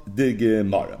 Zogt the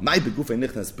Gemara. My begufoi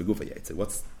nichnas, begufoi yetzeh.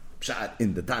 What's pshat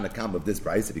in the Tanakam of this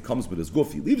price? If he comes with his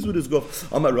guf, he leaves with his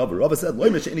guf. Amar Rava said, Lo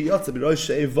mesheni yatsa b'rosh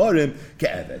she'evarim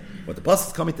ke'eved. What the pasuk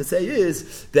is coming to say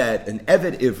is that an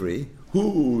eved ivri,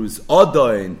 whose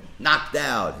adain knocked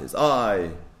out his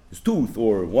eye, his tooth,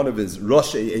 or one of his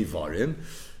roshei evarim,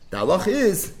 the halach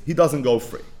is he doesn't go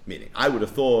free. Meaning, I would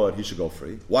have thought he should go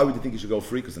free. Why would you think he should go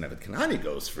free? Because an Eved Kanani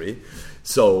goes free.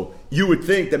 So you would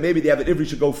think that maybe the Eved Ivri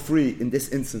should go free in this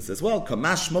instance as well.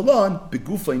 Kamash Malon,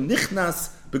 begufay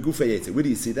nichnas, begufay yetzeh. Where do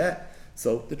you see that?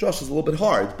 So the drasha is a little bit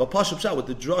hard, but Pashup Shah, what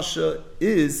the drasha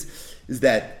is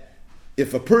that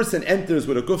if a person enters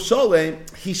with a guf shalem,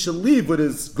 he should leave with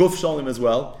his guf shalem as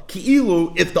well.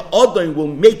 Ki'ilu, if the adain will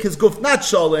make his guf not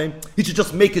shalem, he should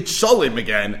just make it shalem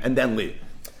again and then leave.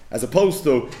 As opposed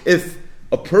to, if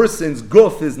a person's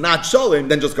guf is not shalem,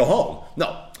 then just go home.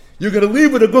 No. You're going to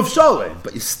leave with a guf shalem,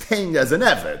 but you're staying as an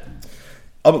eved.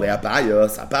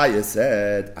 Abaya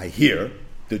said, I hear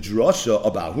the drasha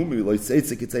about whom we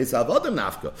loiseitzik itzeis avadim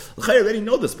nafka. I already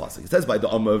know this pasuk. It says by the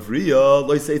Amavriya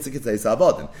loiseitzik itzeis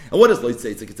avadim. And what does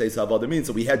loiseitzik itzeis avadim mean?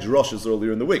 So we had drashas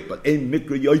earlier in the week, but ein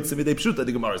mikra yoytzim idei pshuta,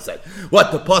 the Gemara said.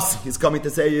 What the pasuk is coming to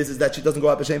say is that she doesn't go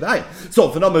up b'shem v'ayim. So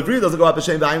if an Amavriya doesn't go up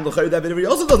b'shem v'ayim, l'chayr that Avri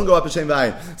also doesn't go up b'shem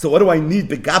v'ayim. So what do I need?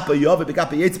 Begapa yava, begapa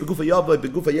yetz, begufa yava,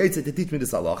 begufa yetz to teach me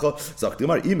this halacha. So the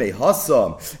Gemara, imei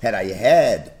hasam, had I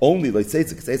had only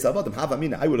loiseitzik itzeis avadim,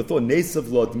 havamina, I would have thought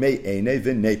nesav lot mei einei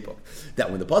v'nei in Nepok. That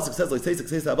when the pasuk says like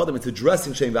it's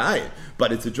addressing Shem V'ayin,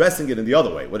 but it's addressing it in the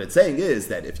other way. What it's saying is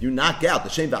that if you knock out the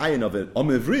Shem V'ayin of an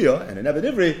Ivriya and an Eved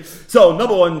Ivri, so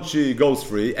number one, she goes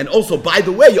free, and also, by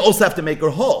the way, you also have to make her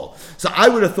whole. So I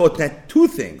would have thought that two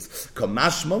things.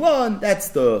 Kamash Malan, that's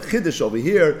the Chiddush over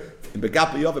here. In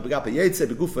Begapa Yava, Begapa Yetze,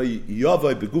 Begufa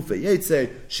Yava, Begufa Yetze,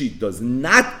 she does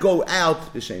not go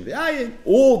out B'Shem V'ayin.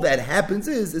 All that happens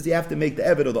is you have to make the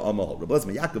Eved of the Amahol. Rabbi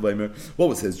Lezman Yaakov Omer, what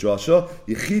was his drasha?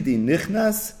 Yechidi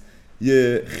Nichnas,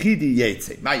 Yechidi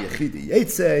Yetze. Ma Yechidi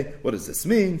Yetze. What does this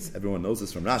mean? Everyone knows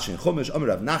this from Rashi and Chumash. Amar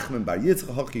Rav Nachman Bar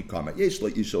Yitzchak Haki Kama Yesh Lo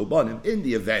Isha Ubanim. In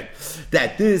the event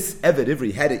that this Eved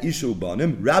Ivri had a Isha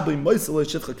Ubanim, Rabbi Moisel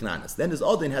Shivcha Knanis. Then his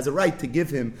Odin has a right to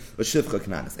give him a Shivcha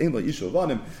Knanis. Ein Lo Isha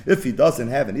Ubanim. If he doesn't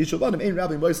have an Isha Ubanim, Ein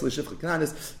Rabbi Moisel Shivcha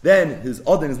Knanis. Then his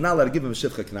Odin is not allowed to give him a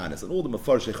Shivcha Knanis. And all the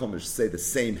Mefarshei Chumash say the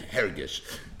same hergish.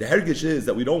 The hergish is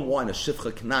that we don't want a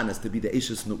Shivcha Knanis to be the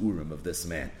Eishes Neurim of this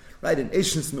man. Right, and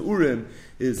Eishes Neurim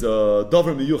is a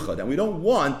Dover Miyuchad, and we don't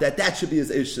want that should be his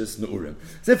Eishes Neurim.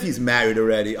 So if he's married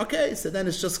already, okay, so then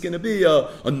it's just going to be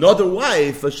another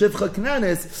wife, a Shivcha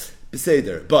Knanis,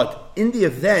 Beseder. But in the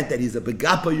event that he's a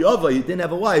Begapa Yova, he didn't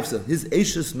have a wife, so his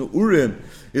Eishes Neurim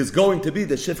is going to be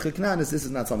the Shivcha Knanis. This is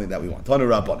not something that we want. Tana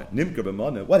Rabbanan, Nimker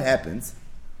B'mana. What happens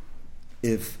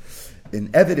if an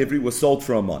Eved Ivri was sold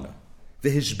for a mana,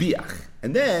 the Hishbiach,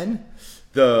 and then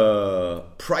the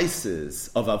prices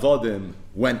of avodim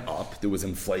went up. There was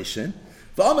inflation.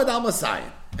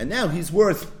 And now he's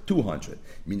worth 200.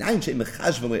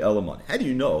 How do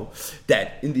you know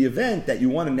that in the event that you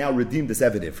want to now redeem this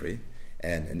Eved Ivri,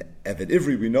 and an Eved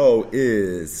Ivri we know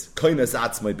is koinas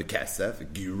atzmai bekesef,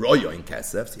 giroyo in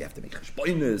kesef, so you have to make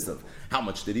cheshbonos of how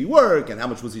much did he work, and how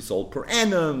much was he sold per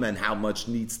annum, and how much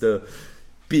needs to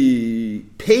be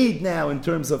paid now in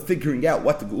terms of figuring out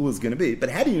what the geula is going to be. But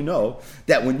how do you know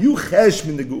that when you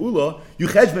cheshbon the geula, you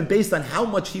cheshbon based on how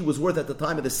much he was worth at the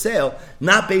time of the sale,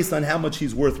 not based on how much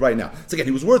he's worth right now? So again,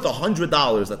 he was worth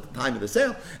 $100 at the time of the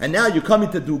sale, and now you're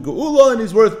coming to do geula and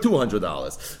he's worth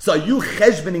 $200. So are you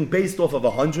cheshboning based off of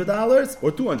 $100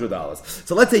 or $200?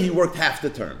 So let's say he worked half the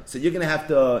term. So you're going to have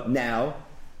to now,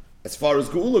 as far as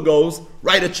geula goes,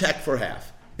 write a check for half.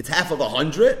 It's half of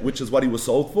 100, which is what he was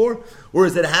sold for, or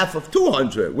is it half of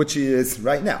 200, which he is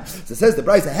right now? So it says the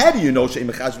Brisa, how do you know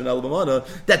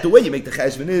that the way you make the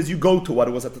cheshbon is you go to what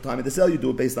it was at the time of the sale, you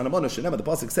do it based on a mana. The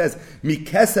pasuk says mi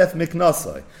kesef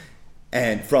miknasai,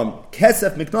 and from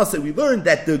kesef miknasai we learned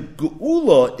that the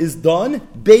geula is done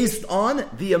based on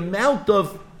the amount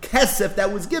of kesef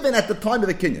that was given at the time of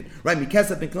the kinyan. Right?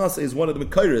 Mikesef miknasa is one of the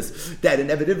mekayres that an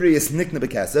Eved Ivri is nikna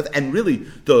bekesef, and really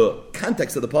the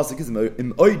context of the pasuk is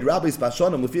im oid rabbis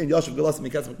bashanim lefi and yashav galas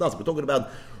mikesef miknasa. We're talking about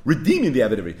redeeming the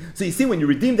Eved Ivri. So you see, when you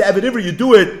redeem the Eved Ivri, you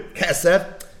do it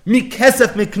kesef. Mikesef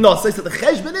miknasa. So the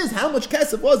cheshbon is how much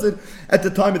kesef was it at the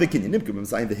time of the kinyan. Nimkim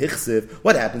saying the hichsiv.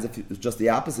 What happens if it's just the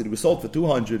opposite? It was sold for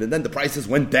 200, and then the prices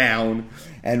went down,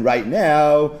 and right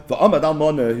now the amad al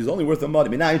mana, he's only worth a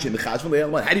mana. How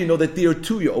do you know that there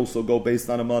too you also go based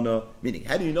on a mana? Meaning,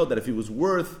 how do you know that if he was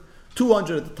worth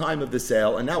 200 at the time of the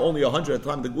sale, and now only 100 at the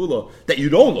time of the gula, that you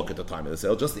don't look at the time of the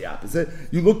sale, just the opposite.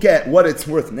 You look at what it's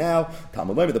worth now. The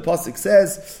pasuk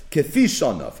says, "Kefi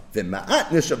shanav v'ma'at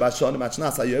nishav shanav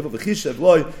machnas hayovel v'chishav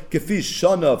loy kefi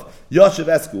shanav yashav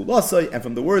esku lasay." And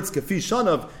from the words "kefi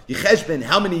shanav," yicheshben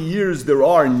how many years there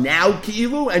are now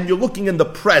ki'ilu, and you're looking in the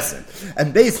present.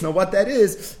 And based on what that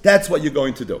is, that's what you're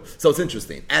going to do. So it's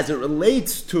interesting as it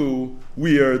relates to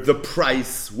where the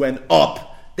price went up.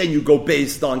 Then you go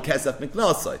based on kesef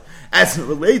miknasai. As it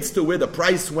relates to where the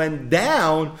price went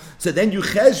down, so then you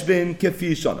cheshbin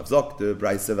kefi shanav. Zok the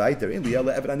brayse weiter in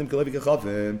liela eved anim kalevi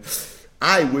kechavim.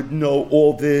 I would know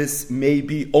all this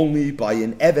maybe only by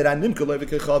an eved anim kalevi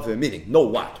kechavim. Meaning, know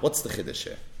what? What's the chiddush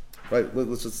here? Right?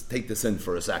 Let's just take this in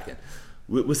for a second.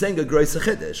 We're saying a great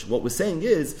chiddush. What we're saying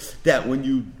is that when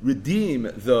you redeem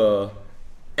the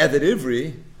Eved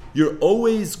Ivri, you're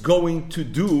always going to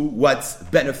do what's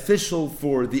beneficial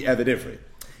for the Eved Ivri.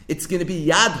 It's going to be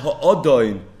Yad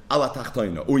Ha'odoin ala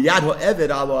Tachtoina, or Yad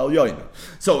Ha'eved ala Alyoina.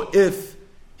 So if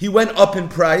he went up in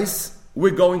price,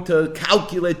 we're going to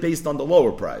calculate based on the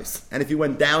lower price. And if he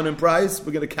went down in price,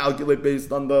 we're going to calculate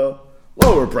based on the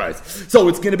lower price. So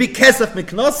it's going to be Kesef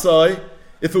Miknasai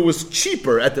if it was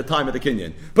cheaper at the time of the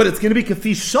kinyan. But it's going to be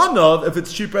kafi shanav if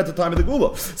it's cheaper at the time of the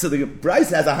gula. So the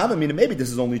Bryce has a hammer, meaning maybe this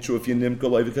is only true if you nim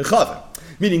kol oivet kechavim.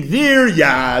 Meaning there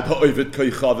yad ha'oivet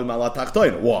kechavim ala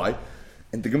tachtoina. Why?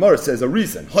 And the Gemara says a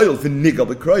reason.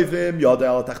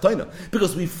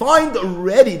 Because we find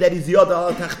already that he's yada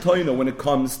ala tachtoina when it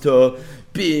comes to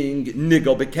being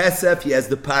Nigal Bekesef, he has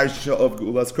the parsha of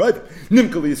Gulas Kroivim.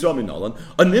 Nimkal Yisrael Minolan.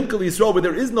 A Nimkal Yisrael where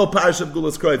there is no parsha of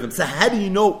Gulas Kroivim. So how do you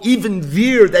know even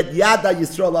there that Yada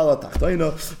Yisrael ala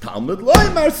Tachtoina? Talmud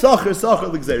Loimar Sacher Sacher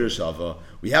L'Gzeir Shava.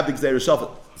 We have the Gzeir Shava.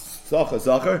 Sacher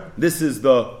Sacher. This is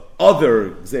the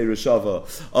other Gzeir Shava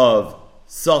of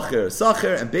Sacher,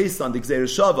 and based on the Gzeir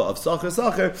Shava of Sacher,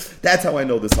 that's how I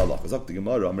know this halacha. Zok the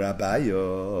Gemara, Amar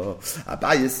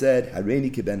Abaye said,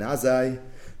 Hareini ki Ben Azai,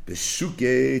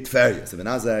 B'shukei Tferia. So Ben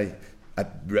Azai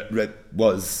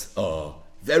was a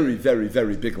very, very,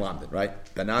 very big lamdan, right?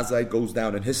 Ben Azai goes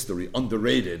down in history,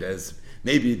 underrated as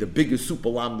maybe the biggest super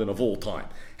lamdan of all time.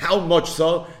 How much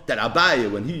so that Abaye,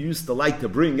 when he used to like to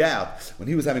bring out, when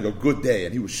he was having a good day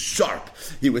and he was sharp,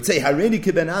 he would say, Hareini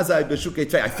ki Ben Azai b'shukei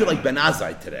tfei. I feel like Ben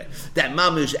Azai today. That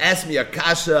mamish asked me a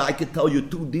kasha, I could tell you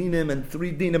 2 dinim and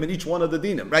 3 dinim in each one of the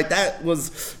dinim, right? That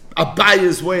was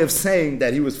Abaye's way of saying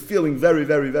that he was feeling very,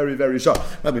 very, very, very sharp.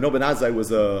 Now, we know Ben Azai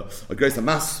was a great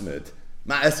masmid.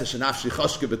 But Ben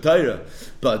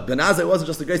Azai wasn't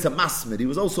just a great masmid, he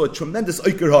was also a tremendous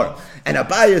oiker har. And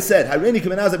Abaye said, and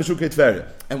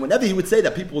whenever he would say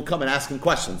that, people would come and ask him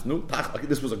questions.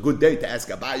 This was a good day to ask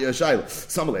Abaye a shayla.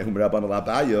 So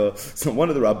one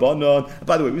of the Rabbanon,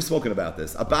 by the way, we've spoken about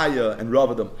this. Abaye and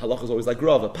Rav, the halacha is always like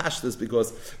Rav, pashtus,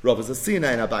 because Rav is a sina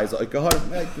and Abaye is a oiker har.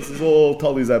 This is all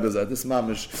totally zebazah. This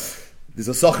mamish. There's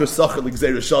a Sacher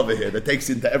L'Gzeir Shava here that takes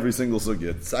into every single sugya.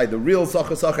 It's either real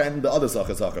Sacher and the other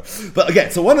Sacher. But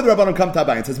again, so one of the Rabbanim come to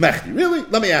Abaye and says, Mechti, really?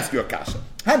 Let me ask you a kasha.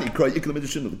 You have 2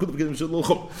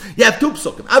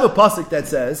 psukim. I have a pasuk that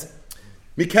says,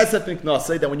 Mikesef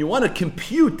Miknasei, that when you want to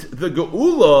compute the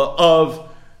geula of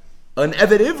an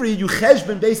Eved Ivri, you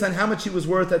cheshbon based on how much he was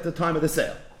worth at the time of the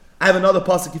sale. I have another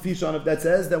pasuk Kifishon that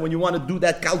says that when you want to do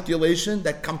that calculation,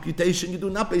 that computation, you do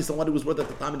not based on what he was worth at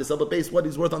the time of the sale, but based on what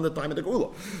he's worth on the time of the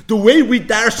Geula. The way we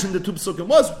darshan the 2 psukim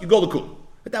was, you go to Kula.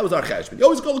 But that was our cheshbon. You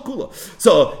always go to Kula.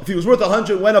 So if he was worth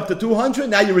 100, went up to 200,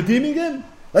 now you're redeeming him?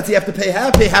 Let's say you have to pay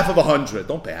half of 100.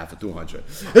 Don't pay half of 200.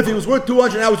 If he was worth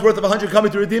 200, now he's worth of 100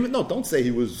 coming to redeem it. No, don't say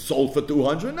he was sold for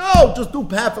 200. No, just do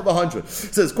half of 100.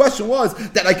 So his question was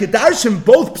that I could darsh him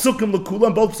both psukim l'kula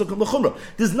and both psukim l'chumra.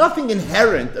 There's nothing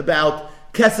inherent about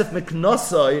kesef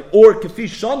miknasai or kefi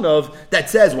shanav that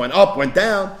says went up, went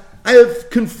down. I have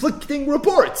conflicting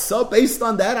reports. So based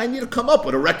on that, I need to come up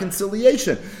with a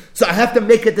reconciliation. So I have to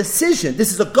make a decision.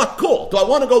 This is a gut call. Do I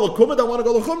want to go l'kumra? Do I want to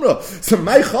go l'chumra? So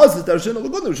my chaz is darshin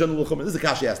l'chumra. This is a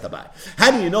kashi has to buy. How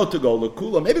do you know to go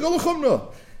l'kula? Maybe go l'chumra.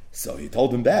 So he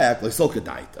told him back,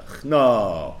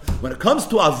 no. When it comes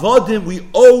to avodim, we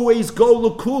always go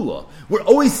l'kula. We're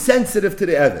always sensitive to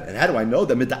the evid. And how do I know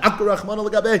that?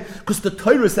 Because the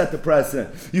Torah set the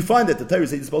precedent. You find that the Torah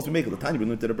says you're supposed to make it. The time we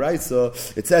learned to the Brisa,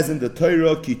 it says in the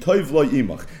Torah, ki toiv lo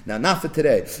imach. Now, not for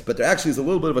today, but there actually is a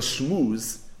little bit of a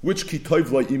shmooze. Which ki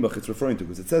toiv lo imach it's referring to?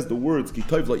 Because it says the words ki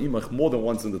toiv lo imach more than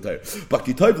once in the Torah. But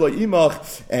ki toiv lo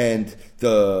imach and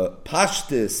the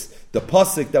pashtis, the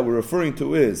pasuk that we're referring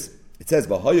to is, it says,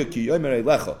 V'haya ki yomer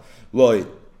eilecha, loy,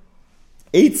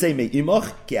 eitzei me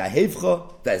imach, ki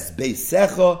ahevcha, ves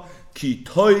beisecha, ki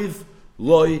toiv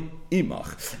loy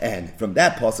imach. And from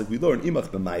that pasuk we learn, imach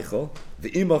b'meichel,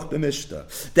 the imach b'mishta,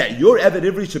 that your Eved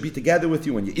Ivri should be together with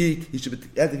you when you eat. He should be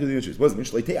together with you.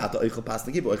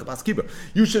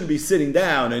 You shouldn't be sitting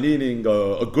down and eating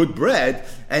a good bread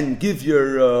and give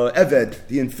your Eved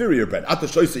the inferior bread.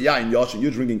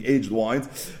 You're drinking aged wines,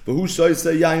 but who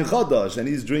yain chadash, and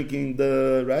he's drinking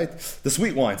the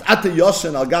sweet wines.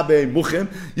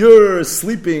 You're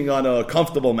sleeping on a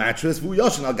comfortable mattress.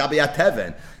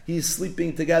 He's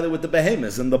sleeping together with the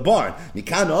behemoths in the barn. In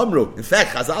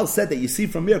fact, Chazal said that you see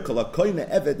from here, if someone's koine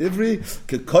Eved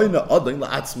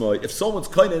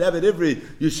Ivri,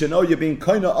 you should know you're being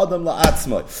koine adam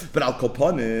la'atzmai. But Al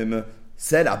Kopanim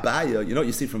said Abaya, you know what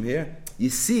you see from here? You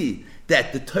see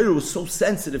that the Torah was so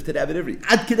sensitive to the Eved Ivri.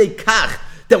 Ad kidei kach,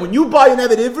 that when you buy an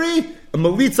Eved Ivri, a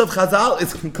malitz of Chazal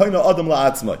is koine adam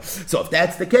la'atzmai. So if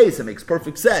that's the case, it makes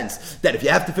perfect sense that if you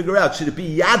have to figure out, should it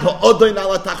be yad ha'odoin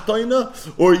ala tachtoina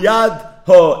or yad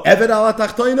ha'eved ala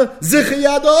tachtoina? Zicha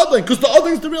yad ha'odoin, because the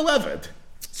odoin is the real Eved.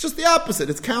 It's just the opposite.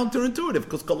 It's counterintuitive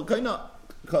because kol koine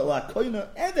but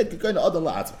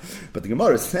the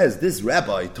Gemara says this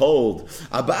rabbi told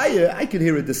Abaye, I can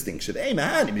hear a distinction.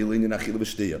 Maybe when it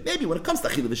comes to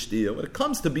achila v'shtiya, when it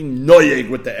comes to being noyeg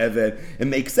with the Eved, it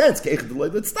makes sense. You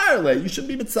shouldn't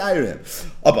be mitzayer him.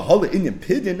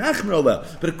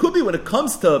 But it could be when it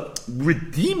comes to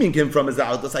redeeming him from his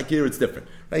avdos, like here it's different.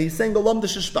 Right? He's saying Golom de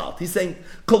Shishbalt. He's saying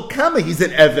Kol Kama, he's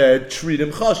an Eved, treat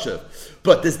him chashav.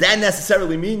 But does that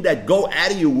necessarily mean that go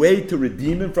out of your way to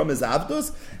redeem him from his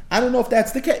avdos? I don't know if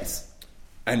that's the case.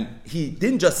 And he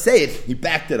didn't just say it, he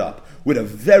backed it up with a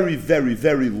very, very,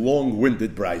 very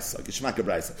long-winded brisa, like a shmaka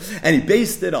brisa. And he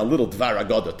based it on little dvar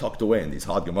agada tucked away in these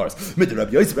hard gemaras.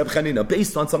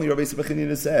 Based on something Rabbi Yosef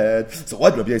Chanina said. So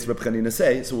what Rabbi Yosef Chanina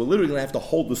say? So we're literally going to have to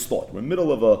hold this thought. We're in the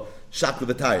middle of a shak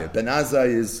v'vataya.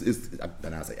 Benazai is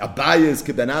Abaya is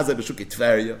Benazai b'shuk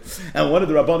Tveria. And one of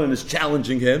the Rabbanan is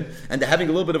challenging him, and they're having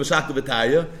a little bit of a shak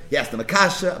v'vataya. He asked him a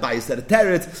kasha, Abaya said a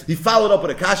teretz. He followed up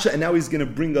with a kasha, and now he's going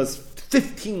to bring us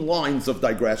 15 lines of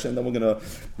digression, and then we're going to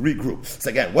regroup. So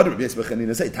again, what did Rabbi Yisrael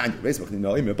Chanina say?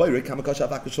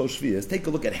 Take a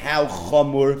look at how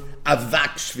chamur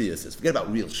avak shvius is. Forget about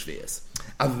real shvius.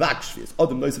 Avak shvius.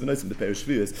 Adam noisim noisim the perish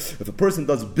shvius. If a person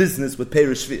does business with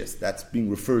perish shvius, that's being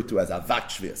referred to as avak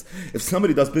shvius. If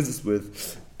somebody does business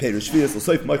with perish shvius,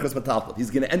 he's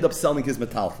going to end up selling his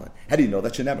metalflin. How do you know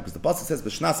that? Because the pasuk says,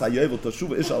 "B'shnas hayovel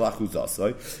toshuva ishal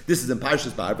achuzasoi." This is in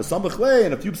Parshas Bar. But some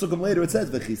and a few psukim later it says,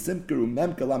 "V'chisimkeru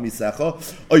mem kalamisecha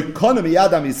oikonim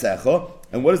yad amisecha."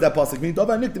 And what does that pasuk mean?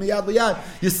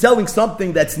 You're selling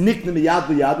something that's nikna miyad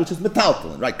liyad, which is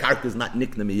metalflin, right? Karka is not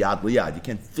nikna miyad liyad. You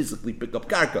can't physically pick up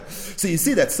karka. So you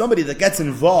see that somebody that gets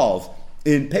involved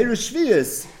in perish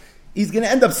shvius, he's going to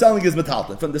end up selling his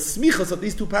metalflin. From the smichos of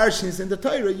these two parashas in the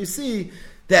Torah, you see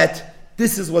that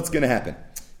this is what's going to happen.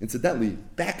 Incidentally,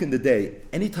 back in the day,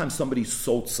 anytime somebody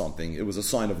sold something, it was a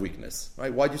sign of weakness,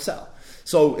 right? Why'd you sell?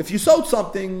 So if you sold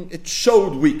something, it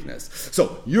showed weakness.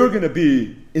 So you're going to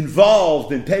be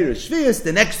involved in Perish Shvius,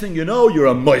 the next thing you know, you're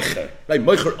a moicher, right?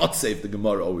 Moicher otsev, the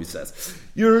Gemara always says.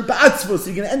 You're ba'atzvus,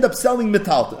 you're going to end up selling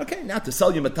metaltlin. Okay, now to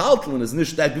sell your metaltlin is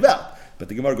nish gewelt. But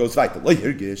the Gemara goes weiter. Lo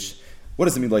hirgish. What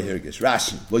does it mean, lo hirgish?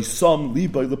 Rashi. Lo som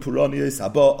libay lepuranius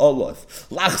haba olaf.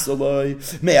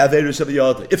 Lachsaloi me'averish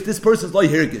aviyada. If this person's lo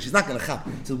hirgish, he's not going to chap.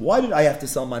 He says, why did I have to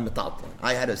sell my metaltlin?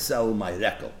 I had to sell my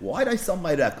rekel. Why did I sell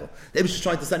my rekel? They were just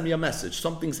trying to send me a message.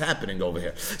 Something's happening over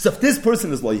here. So if this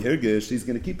person is lo hirgish, he's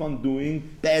going to keep on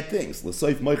doing bad things.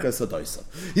 L'soif moiches hadoisa.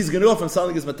 He's going to go from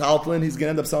selling his metaltlin, he's going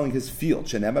to end up selling his field.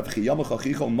 Shenemah v'chiyamach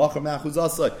achicha u'machar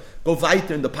me'achuzasai. Go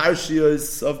weiter in the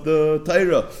parashiyos of the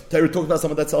Torah. Torah talks about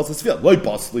someone that sells his field. What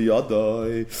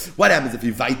happens if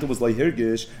he weiter was like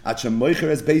hirgish?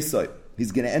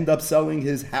 He's going to end up selling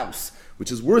his house,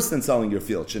 which is worse than selling your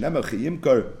field. So the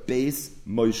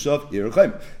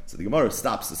Gemara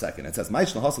stops a second and says,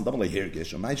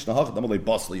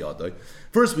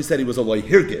 first we said he was a loy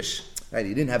hirgish. Right,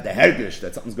 he didn't have the hergish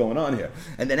that something's going on here.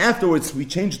 And then afterwards, we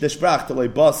changed the sprach to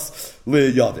leibas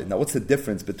liyadid. Now, what's the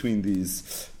difference between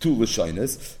these two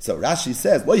lashonas? So Rashi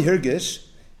says, loy hirgish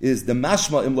is the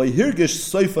mashma im loy hirgish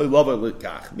soifay lava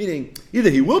likach. Meaning, either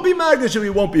he will be margish or he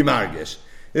won't be margish.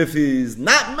 If he's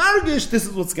not margish, this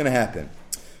is what's going to happen.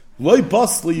 Loy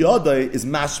bas liyadid is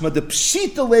mashma the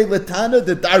pshita le letana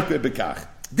the darke bekach.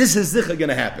 This is zicha going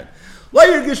to happen. Loy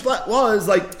hirgish was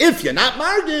like, if you're not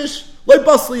margish,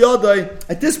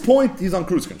 at this point, he's on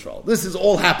cruise control. This is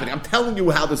all happening. I'm telling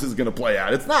you how this is going to play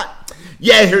out. It's not,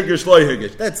 hirgish, loy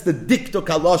hirgish. That's the dikto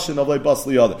kaloshin of loy bas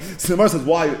liyadai. So the Gemara says,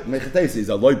 why? Mechatesi is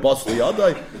a loy bas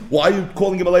liyadai. Why are you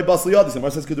calling him a loy bas liyadai? So the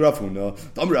Gemara says,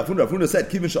 Rafuna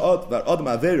said, Kivin sha'at adam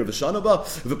aver v'shanaba.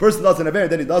 If a person does an aver,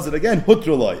 then he does it again.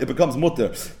 Hutruloi. It becomes mutter.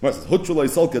 The Gemara says, Hutruloi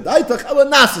solka daitach. Ela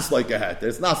nasis like a hat.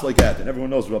 It's nas like a hat, and everyone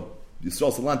knows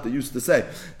Yisrael Salanta used to say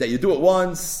that you do it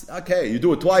once, okay, you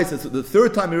do it twice, it's the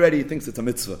third time you're ready, he thinks it's a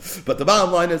mitzvah. But the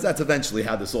bottom line is, that's eventually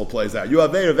how this all plays out. You are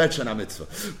very eventually a mitzvah.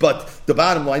 But the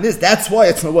bottom line is, that's why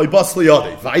it's a loy bas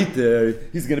liyadai. Weiter,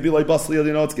 he's going to be loy bas liyadai,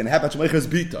 you know, it's going to happen.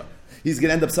 Bita. He's going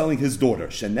to end up selling his daughter.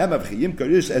 So the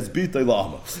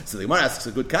Gemara asks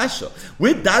a good kasha.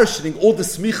 We're darshaning all the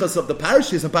smichas of the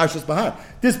parashas and Parashas Bahar.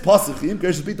 This pasuk, Chiyim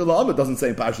Karish Bita La'ama, doesn't say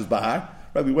in Parashas Bahar.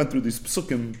 Right, we went through these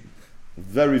psukim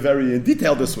very, very in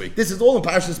detail this week. This is all in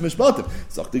Parashas Mishpatim.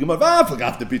 The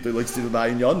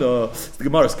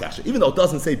Gemara's kasha. Even though it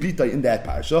doesn't say Bita in that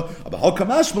parasha,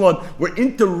 we're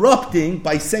interrupting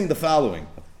by saying the following.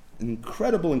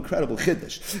 Incredible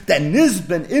chiddush. That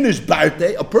Nizben Inish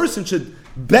Barte, a person should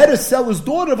better sell his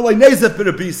daughter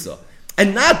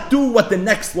and not do what the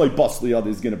next loy bas liyadai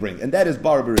is going to bring, and that is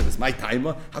barbarism. My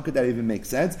timer, how could that even make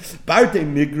sense? Barte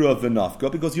migra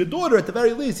v'nafka, because your daughter, at the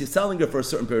very least, you're selling her for a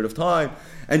certain period of time,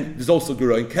 and there's also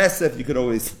gura and kesef. You could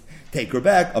always take her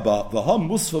back. About v'ham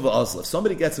musfa v'azla.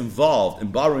 Somebody gets involved in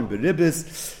borrowing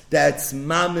beribis. that's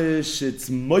mamish, it's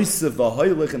moisev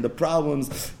v'hoilich, and the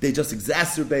problems, they just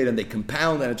exacerbate and they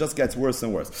compound, and it just gets worse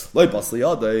and worse. Loi bas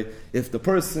liyadai, if the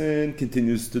person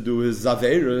continues to do his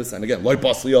zaveirus, and again, loi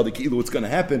bas liyadai, ki'ilu, what's going to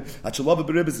happen? Atchalava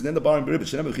b'ribis, and then the bar b'ribis,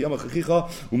 shenem v'chiyama chachicha,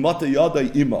 umata yadai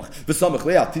imach, v'samach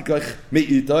leah, tikach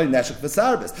me'itay, neshach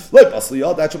v'sarbis. Loi bas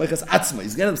liyadai, atchalmechas atzma,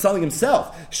 he's getting selling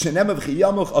himself. Shenem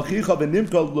v'chiyama chachicha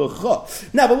v'nimkal l'cha.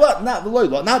 Now,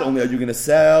 not only are you going to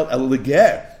sell el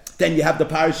leger, then you have the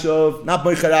parsha of not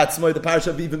moicharatzmoy, the parsha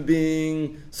of even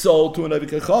being sold to an ovik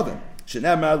chavim.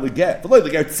 Shenemar leger, v'loy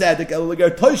leger tzedek el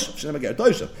leger toishav. Shenemar leger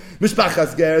toishav.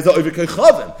 Mishpachas ger is a ovik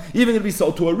chavim, even going to be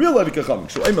sold to a real ovik chavim.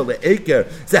 Shoymer leeker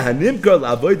zehanimker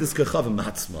la'avodas chavim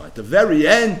matzma. At the very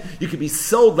end, you can be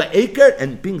sold leeker,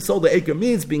 and being sold leeker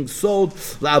means being sold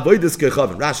la'avodas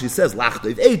chavim. Rashi says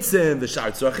lachtoiv eitzim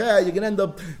v'shar tzorcheh. You can end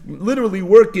up literally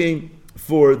working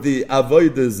for the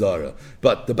avodah zara.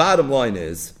 But the bottom line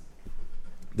is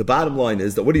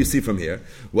that what do you see from here?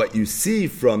 What you see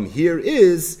from here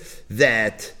is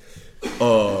that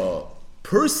a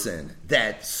person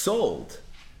that sold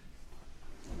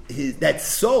as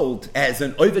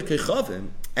an ovek chavim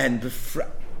and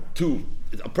to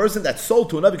a person that's sold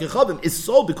to an ovek chavim is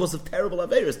sold because of terrible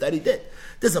averos that he did.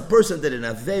 There's a person that did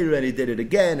an avera and he did it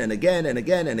again and again and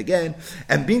again and again,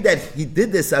 and being that he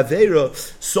did this avera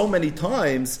so many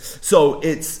times, so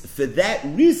it's for that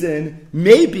reason.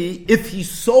 Maybe if he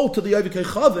sold to the ovek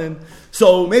chavim,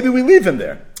 so maybe we leave him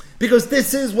there because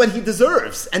this is what he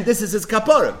deserves and this is his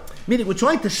kapara. Meaning we're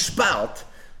trying to spout.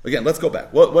 Again, let's go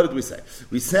back. What did we say?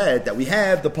 We said that we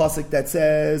have the pasuk that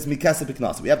says mikasa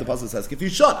b'knas. We have the pasuk that says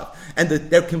kifishanav, and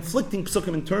they're conflicting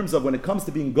psukim in terms of when it comes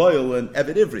to being goyel and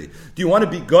eved ivri. Do you want to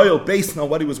be goyel based on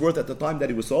what he was worth at the time that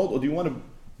he was sold, or do you want to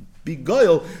be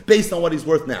goyel based on what he's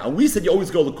worth now? We said you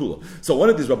always go l'kula. So one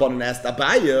of these rabbanon asked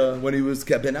Abaya when he was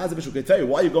ben azah b'shukei,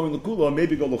 why are you going l'kula or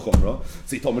maybe go l'chumra?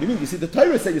 So he told me, what do you mean? You see, the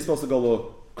Torah said you're supposed to go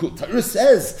l'kula. Torah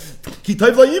says, Ki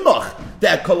tov la'imach,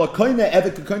 that kol ha'koyne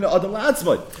evet k'koyne adam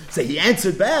la'atzmai. So he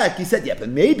answered back, he said, yeah, but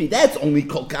maybe that's only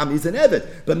kol kam he's an evet.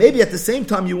 But maybe at the same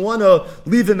time you want to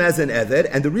leave him as an evet,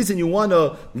 and the reason you want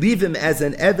to leave him as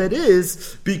an evet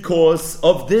is because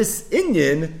of this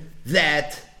inyan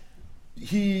that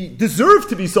he deserved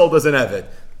to be sold as an evet.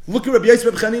 Look at Rabbi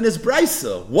Yosef Chanina's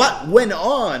brisa. What went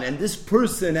on? And this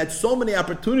person had so many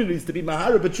opportunities to be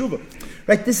mahara b'tshuva.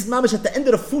 Right? This is mamash at the end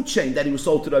of the food chain that he was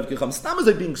sold to the Rav Kicham.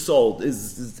 Stamazai being sold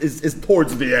is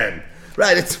towards the end.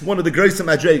 Right? It's one of the greatest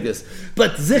madregas.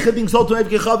 But Zicha being sold to Rav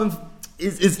Kicham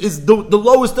is the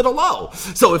lowest of the low.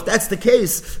 So if that's the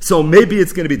case, so maybe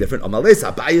it's going to be different.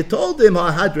 Abaye told him,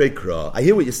 I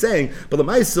hear what you're saying, but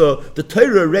the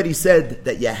Torah already said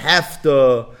that you have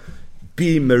to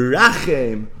be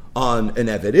merachem on an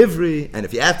Eved Ivri, and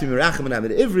if you have to be merachem on an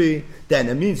Eved Ivri, then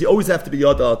it means you always have to be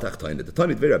Yada al Tachtoin. The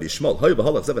Tani Dvei Rabbi Shmuel, Hoy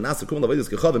v'Holav Zev Nasa Kum Lavodas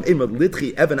Kechavim Imad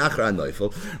Litchi Even Achra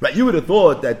Neufel. Right, you would have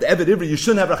thought that the Eved Ivri you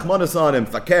shouldn't have Rachmanis on him,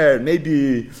 Fakir,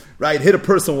 maybe right hit a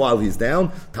person while he's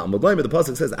down. Talmud Loim, the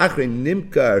pasuk says Achre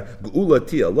Nimkar Geula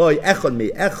Ti Aloi Echad Me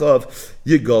Echav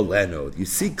Yigoleno. You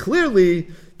see clearly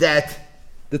that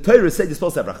the Torah said you're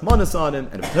supposed to have Rachmanis on him,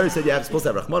 and if the Torah said you're supposed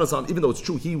to have Rachmanis on him, even though it's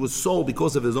true he was sold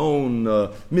because of his own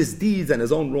misdeeds and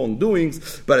his own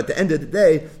wrongdoings, but at the end of the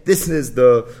day, this is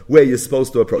the way you're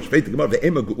supposed to approach. Maybe when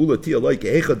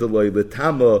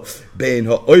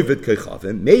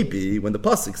the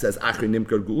pasuk says Achri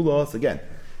Nimkar Geula, again,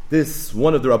 this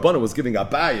one of the Rabbanim was giving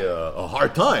Abaya a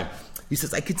hard time. He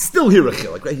says, I could still hear a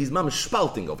chilek, right? He's mamash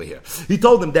spouting over here. He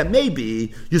told him that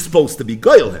maybe you're supposed to be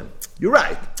goyel him. You're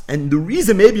right. And the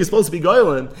reason maybe you're supposed to be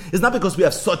goyel him is not because we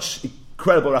have such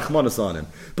incredible rachmanis on him,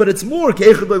 but it's more, he's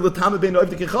living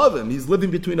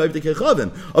between Oivdei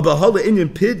Kechavim.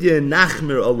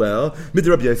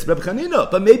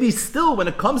 But maybe still, when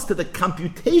it comes to the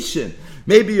computation,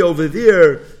 maybe over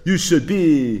there you should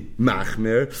be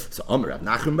machmir. So Rav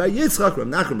Nachman bar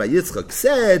Yitzchak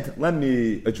said, let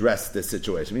me address this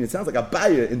situation. I mean, it sounds like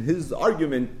Abaya in his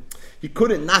argument, he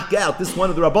couldn't knock out this one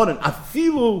of the Rabbanan,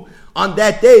 afilu on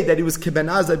that day that he was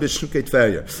kibenazai b'shukei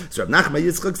tferya. So Rav Nachman bar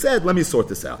Yitzchak said, let me sort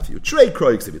this out for you.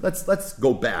 Let's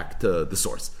go back to the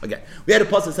source. Again, we had a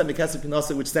pasuk said Mikaseh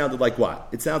Knasa, which sounded like what?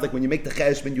 It sounds like when you make the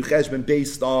cheshbon, you cheshbon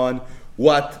based on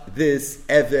what this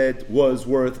Eved was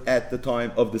worth at the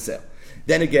time of the sale.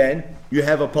 Then again, you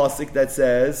have a pasuk that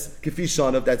says, Kifi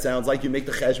Shanav, that sounds like you make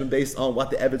the cheshbon based on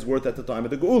what the Eved's worth at the time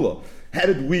of the Geula. How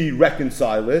did we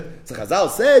reconcile it? So Chazal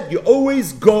said, you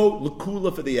always go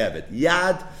l'kula for the Eved.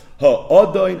 Yad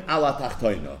ha'odoin ala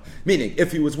tachtoina. Meaning,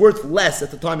 if he was worth less at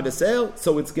the time of the sale,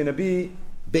 so it's going to be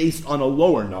based on a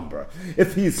lower number.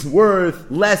 If he's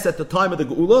worth less at the time of the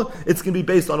Geula, it's going to be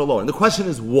based on a lower. And the question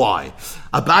is why?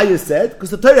 Abaye said,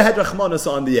 because the Torah had Rachmanas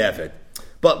on the Eved.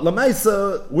 But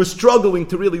Lamaisa, we're struggling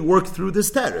to really work through this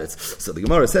teretz. So the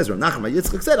Gemara says, Rav Nachman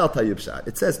Yitzchak said, I'll tell you pshat.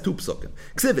 It says two psukim.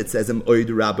 Ksiv, it says,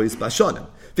 oid rabbis bashonim.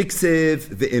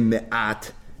 V'ksiv v'im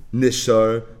me'at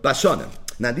nishar bashonim.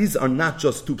 Now these are not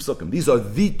just two psukim. These are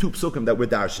the two psukim that we're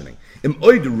darshaning. Im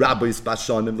oid rabbis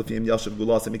bashonim l'fiyim yashav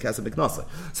gulas mikaseh miknaseh.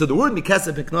 So the word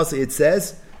mikaseh miknaseh, it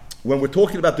says, when we're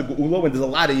talking about the Geula, when there's a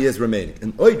lot of years remaining.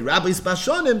 And oid rabbis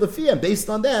bashonim l'fiyim, based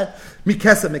on that,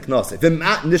 mikaseh miknaseh.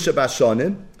 V'mat nisha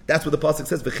bashonim, that's what the pasuk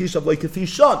says. V'chishav lo kafi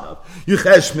shanav.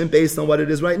 Yucheshmin based on what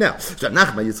it is right now. So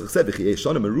Nachman Yitzchak said, v'chiyei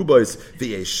shanim merubos,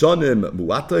 v'yei shanim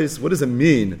muatos. What does it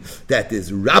mean that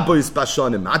there's rabbis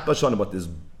bashonim, mat bashonim, but there's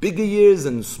bigger years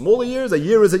and smaller years? A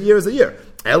year is a year is a year.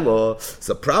 Elo.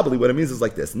 So probably what it means is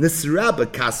like this. Nisraba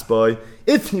kasboy,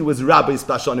 if he was rabbis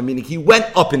bashonim, meaning he went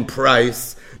up in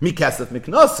price, mikasef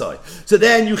miknosoi. So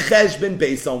then you cheshbon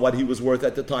based on what he was worth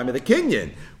at the time of the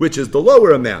kinyan, which is the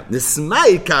lower amount.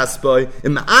 Nismai kasboy,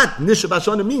 imat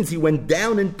nishabashana means he went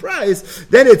down in price,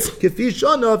 then it's kefi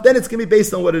shonov, then it's going to be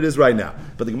based on what it is right now.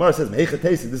 But the Gemara says,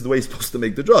 this is the way he's supposed to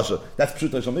make the drasha. That's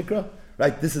pshuta shal mikra.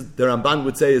 Right? This is, the Ramban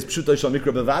would say, is pshuta shal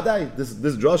mikra bevadai. This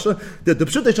drasha. The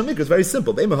pshuta shal mikra is very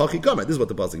simple. This is what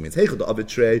the pasuk means.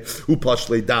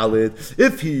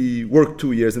 If he worked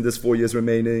 2 years and there's 4 years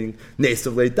remaining, if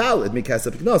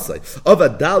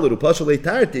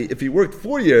he worked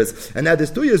 4 years and now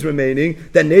there's 2 years remaining,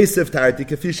 then Nesef Tarti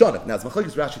Kafishanav. Now, it's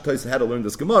Machlokes Rashi Tosafos how to learn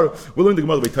this Gemara. We'll learn the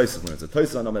Gemara the way Tosafos learns it.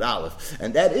 Tosafos on Amud Aleph.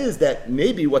 And that is that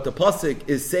maybe what the pasuk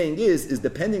is saying is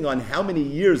depending on how many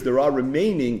years there are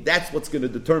remaining, that's what's going to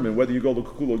determine whether you go to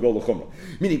Kula or go to Chumrah.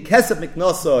 Meaning, Kesef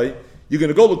Miknasai, you're going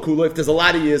to go to Kula if there's a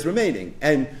lot of years remaining.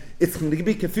 And it's going to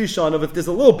be Kafishan of if there's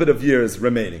a little bit of years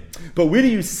remaining. But where do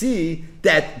you see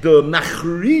that the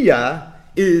Machriya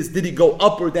is, did he go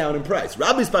up or down in price?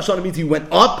 Rabbi's Pashana means he went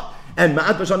up, and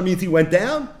Ma'at Pashana means he went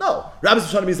down? No. Rabbi's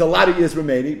Pashana means a lot of years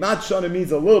remaining. Ma'at Pashana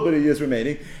means a little bit of years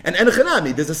remaining. And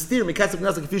Enochanami, there's a steer, Mikasek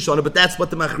Nasek Kafishana, but that's what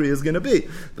the Machriya is going to be.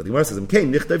 But the Gemara says,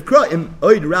 Mkein Nichtev Kra, Im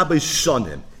Oid Rabbi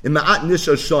Shonim, Im Ma'at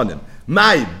Nisha Shonim.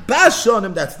 My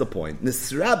bashonim, that's the point.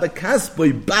 Nisraba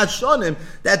kasboy bashonim,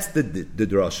 that's the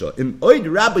drasha. In oid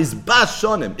rabbis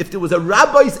bashonim, if there was a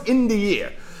rabbis in the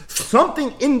year,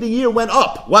 something in the year went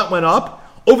up. What went up?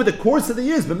 Over the course of the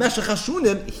years, b'meshach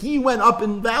hashunim, he went up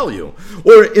in value.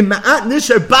 Or in ma'at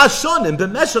nisher bashonim,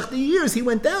 b'meshach the years, he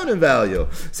went down in value.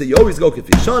 So you always go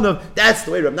kefishonim. That's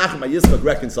the way Rav Nachman Yitzchak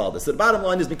reconciled this. So the bottom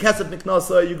line is, mikasef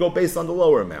miknasa, you go based on the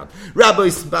lower amount. Rabbi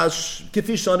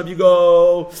kefishonim, you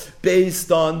go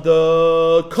based on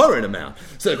the current amount.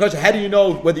 So the question, how do you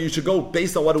know whether you should go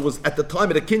based on what it was at the time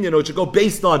of the kinyan, or it should go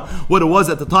based on what it was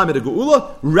at the time of the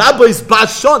geula? Rabbi's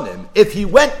bashonim, if he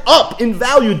went up in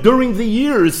value during the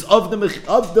year of the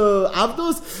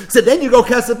avdos, so then you go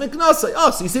kesef miknasai.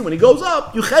 Oh, so you see, when he goes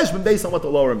up, you cheshbon based on what the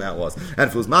lower amount was. And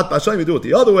if it was mat b'ashayim, you do it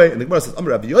the other way. And the Gemara says,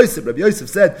 Rabbi Yosef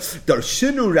said,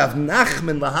 Darshinu Rav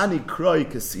Nachman lahani kroi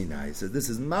kasinai. He says, this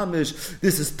is mamish,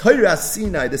 this is Torah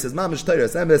Sinai, this is mamish Torah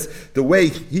emes, the way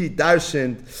he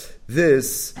darshaned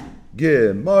this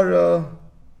Gemara.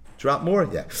 Drop more?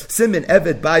 Yeah. Simin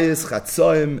Eved Bayis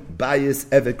Chatzoim Bayis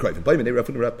Eved Kroivim. By the way, Rav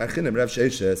Bachinim Rav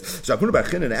Sheshes. So Rav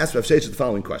Bachinim asked Rav Sheshes the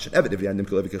following question: Eved Ivri Anim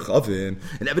Kol Eved Kechavim,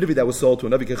 an Eved Ivri that was sold to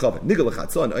an Eved Kechavim, Nigel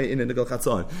Lechatzon, in a Nigel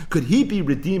Chatzon. Could he be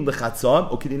redeemed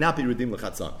Lechatzon, or could he not be redeemed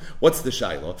Lechatzon? What's the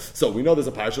Shiloh? So we know there's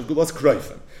a parish of Gulas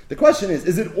Kroivim. The question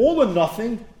is it all or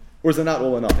nothing? Or is it not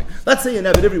all or nothing? Let's say an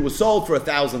Eved Ivri was sold for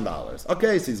 $1,000.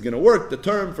 Okay, so he's going to work the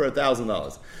term for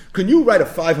 $1,000. Can you write a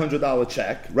 $500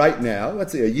 check right now,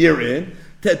 let's say a year in,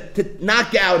 to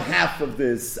knock out half of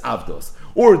this avdos?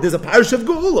 Or there's a parish of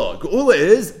Geula. Geula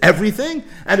is everything,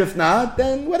 and if not,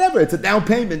 then whatever. It's a down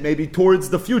payment maybe towards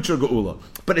the future Geula.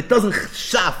 But it doesn't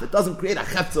shaf, it doesn't create a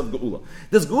hefz of Geula.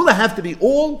 Does Geula have to be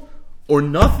all or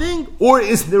nothing, or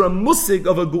is there a musig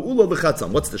of a geula lechatzam?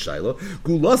 What's the shaila?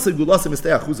 Gulasa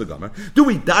mistei achuza gomer. Do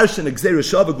we darshan a gzeira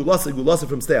shava gulasa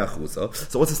from stei achuza?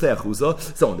 So what's a stei achuza?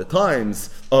 So in the times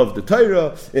of the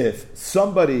Torah, if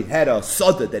somebody had a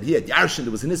sada that he had darshan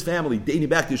that was in his family dating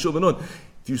back to Yeshua Nun,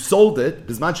 if you sold it,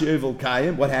 Bizman She'evel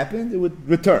Kayim, what happened? It would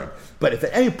return. But if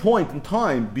at any point in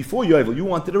time before Yovel you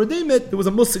wanted to redeem it, there was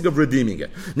a musig of redeeming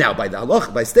it. Now by the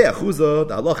halach, by stei achuza,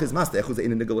 the halach is mas stei achuza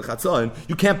in a nigel lechatzon.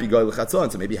 You can't be goy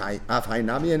lechatzon. So maybe af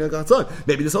hainami in a lechatzon.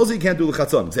 Maybe this also you can't do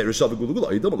lechatzon.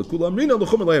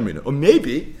 Or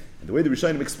maybe, and the way the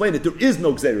Rishonim explain it, there is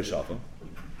no gzeira shava.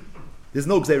 There's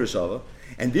no gzeira shava,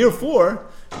 and therefore,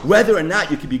 whether or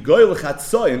not you can be goy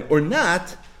lechatzon or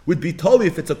not would be totally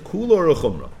if it's a kula or a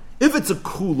chumrah. If it's a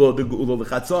kula, the geula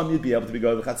l'chatzon, you'd be able to be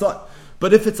goyel l'chatzon.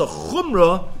 But if it's a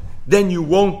chumrah, then you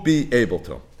won't be able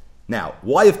to. Now,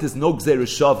 why if there's no gzeira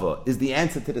shava is the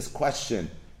answer to this question.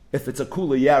 If it's a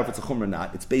kula, yeah, if it's a chumrah,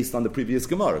 not. It's based on the previous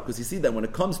Gemara. Because you see that when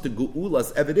it comes to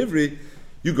ge'ulas eved ivri,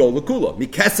 you go l'kula.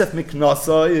 Mikesef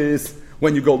miknasa is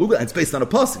when you go l'kula, and it's based on a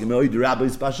pasuk.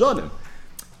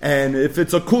 And if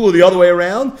it's a kula the other way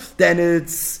around, then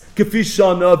it's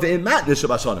kefishana ve'emat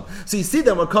nishabashanim. So you see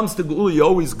that when it comes to geula, you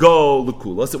always go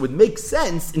l'kula. So it would make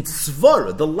sense in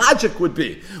svara. The logic would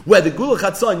be whether geula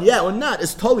chatzon, yeah or not,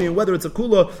 is totally in whether it's a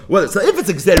kula. So if it's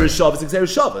a gzeira shava, it's a gzeira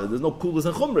shava. There's no kulas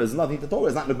and chumras. There's nothing to talk about.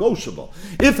 It's not negotiable.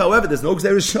 If, however, there's no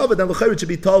gzeira shava, then l'chayr should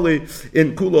be totally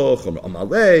in kula or chumra.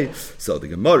 Amalei. So the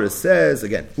Gemara says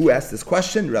again, who asked this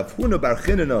question? Rav Huna bar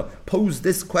Chinana posed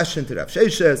this question to Rav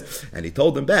Sheshes, and he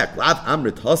told him back, Lav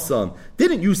Amrit Hassam,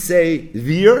 didn't you say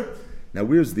vir? Now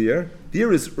where's vir?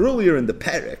 Vir is earlier in the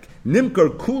parak.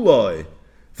 Nimkar kuloi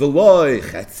v'loi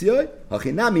chetzioi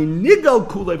hachinami nigal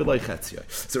kuloi v'loi chetzioi.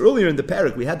 So earlier in the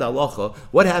parak we had the halacha.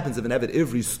 What happens if an Eved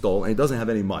Ivri stole and he doesn't have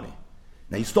any money?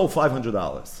 Now he stole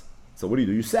 $500. So what do?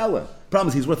 You sell him. Problem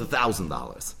is he's worth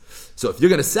 $1,000. So if you're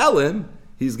going to sell him,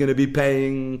 he's going to be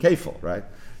paying kefil, right?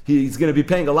 He's going to be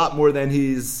paying a lot more than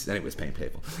he's paying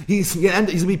payable. He's going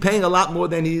to be paying a lot more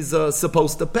than he's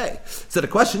supposed to pay. So the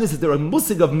question is there a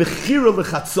musig of mechira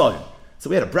l'chatzoyim? So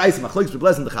we had a price in Machlokes Rebbe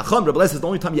and the Chacham. Rebbe is the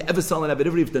only time you ever sell an Eved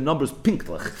Ivri if the number's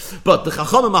pinklech. But the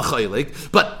Chachamim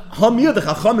achaylik. But Hamir the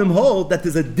Chachamim hold that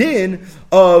there's a din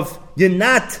of you're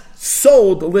not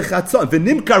sold lichatzon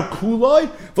v'nimkar kuloi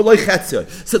v'loy chetzioi.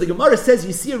 So the Gemara says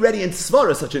you see already in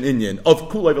Svara such an Inyan of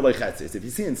kuloi v'loy chetzioi. If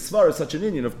you see in Svara such an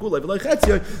Inyan of kuloi v'loy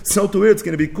chetzioi, so to where it's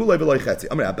going to be kuloi v'loy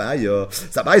chetzioi. Amar Abaya.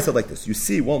 So Abaya said like this. You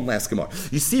see one last Gemara.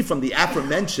 You see from the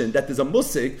aforementioned that there's a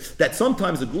musig that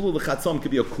sometimes the gula lichatzon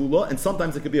could be a kula and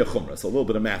sometimes it could be a chumrah. So a little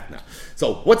bit of math now.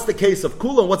 So what's the case of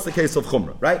kula and what's the case of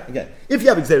chumrah? Right? Again, if you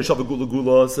have exer shav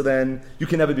gula, so then you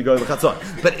can never be going lichatzon.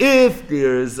 But if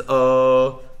there's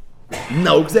a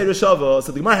no gzeira shava,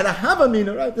 so the Gemara had a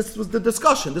havamina, right? This was the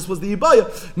discussion. This was the ibaya.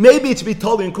 Maybe it should be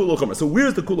totally in kula chumrah. So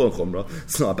where's the kula chumrah?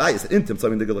 So Abaye said intim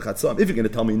tzavin nigel lechatzon. If you're going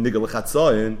to tell me nigel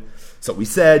lechatzon, so we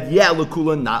said yeah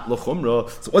lekula not lechumrah.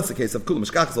 So what's the case of kula?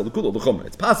 Mishkachas or lekula lechumrah?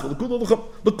 It's possible lekula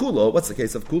lekula. What's the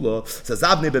case of kula? Says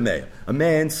avnei b'meya. A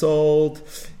man sold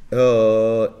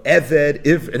eved.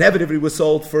 If an eved ivri was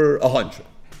sold for 100.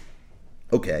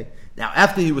 Okay. Now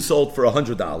after he was sold for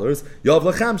 $100, yav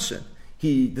lechamshin.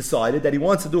 He decided that he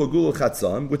wants to do a gula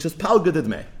chatzon, which is palga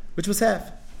d'dmei, which was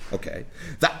half. Okay.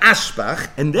 The ashbach,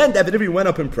 and then David Ivri went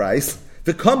up in price,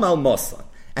 the kamal masan,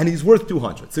 and he's worth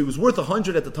 200. So he was worth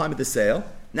 100 at the time of the sale,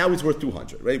 now he's worth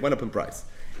 200, right? He went up in price.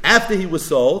 After he was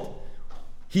sold,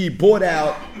 he bought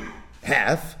out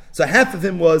half, so half of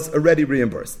him was already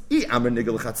reimbursed. If you're going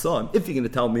to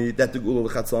tell me that the gula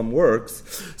chatzon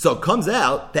works, so it comes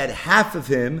out that half of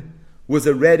him was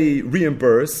already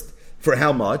reimbursed for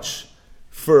how much?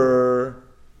 For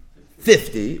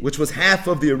 50, which was half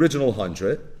of the original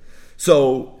 100.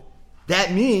 So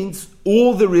that means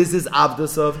all there is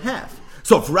avdus of half.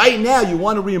 So if right now you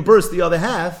want to reimburse the other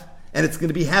half, and it's going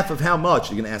to be half of how much?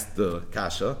 You're going to ask the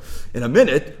kasha in a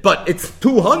minute, but it's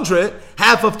 200.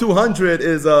 Half of 200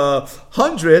 is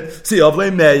 100. So you'll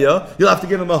have to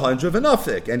give him 100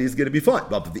 v'nafik, and he's going to be fine.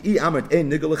 But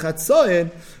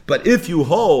if you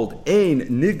hold ein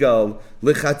nigal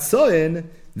lechatzoin,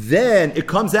 then it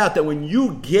comes out that when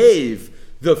you gave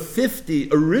the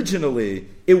 50 originally,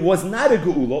 it was not a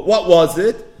geula. What was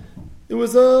it? It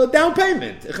was a down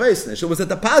payment. It was a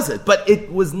deposit. But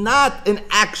it was not an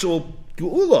actual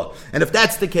geula. And if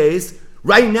that's the case,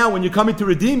 right now when you're coming to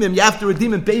redeem him, you have to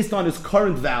redeem him based on his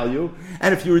current value.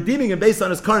 And if you're redeeming him based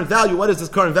on his current value, what is his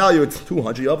current value? It's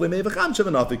 200. You're going to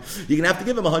have to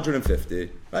give him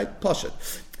 150. Right? Push it.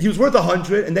 He was worth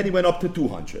 100, and then he went up to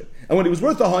 200. And when he was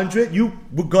worth 100, you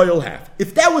would goyel half.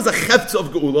 If that was a cheftz of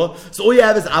geula, so all you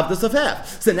have is avdus of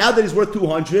half. So now that he's worth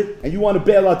 200, and you want to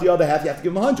bail out the other half, you have to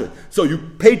give him 100. So you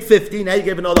paid 50, now you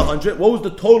gave another 100. What was the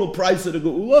total price of the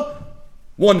geula?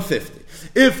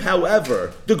 150. If,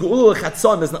 however, the geula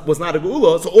chatzon was not a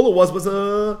geula, so all it was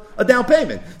a down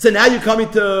payment. So now you're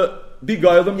coming to be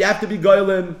goyelim, you have to be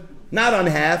goyelim not on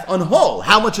half, on whole.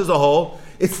 How much is a whole?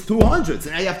 It's 200. So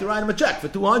now you have to write him a check for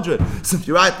 200. So if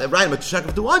you write him a check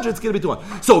for 200, it's going to be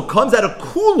 200. So it comes out of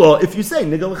kula if you say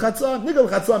nigel chatzam,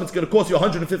 it's going to cost you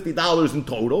 $150 in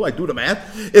total. I do the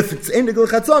math. If it's in nigel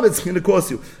chatzam, it's going to cost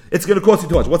you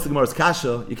 200. What's the Gemara's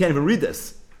kasha? You can't even read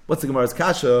this. What's the Gemara's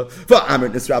kasha? This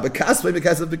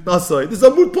is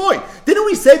a moot point. Didn't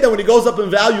we say that when he goes up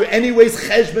in value, anyways,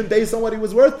 cheshbon based on what he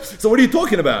was worth? So what are you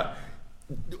talking about?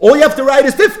 all you have to write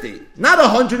is 50, not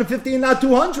 150 and not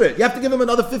 200. You have to give him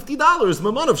another $50,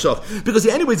 Mamanov Shach, because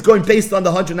he anyways going based on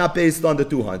the 100, not based on the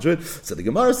 200. So the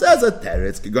Gemara says a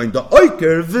teretz going to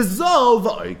oiker v'zol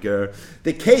v'oiker.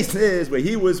 The case is where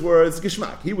he was worth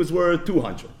gishmak, he was worth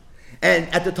 200. And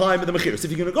at the time of the Mechir. So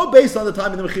if you're going to go based on the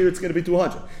time of the Mechir, it's going to be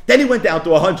 200. Then he went down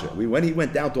to 100. When he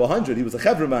went down to 100, he was a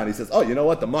Chevra He says, oh, you know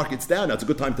what? The market's down now. It's a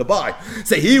good time to buy.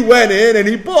 So he went in and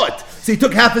he bought. So he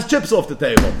took half his chips off the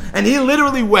table. And he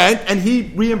literally went and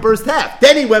he reimbursed half.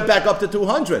 Then he went back up to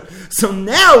 200. So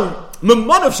now,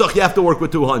 Mamanov Shach, you have to work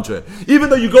with 200.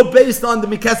 Even though you go based on the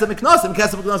Mikasa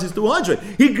Miknas is 200.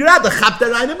 He grabbed the Chap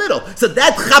right in the middle. So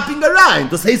that Chapping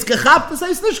around, das heißt Gechap, das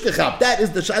heißt nicht Gechap. That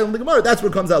is the Shail in the Gemara. That's where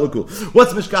it comes out of Kul.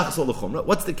 What's Mishkachas or Chumrah?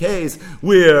 What's the case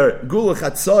where Gula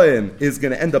Chatzoim is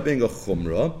going to end up being a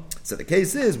Chumrah? So the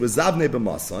case is with Zavne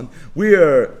B'Masan,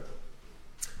 where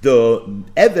the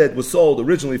Eved was sold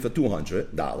originally for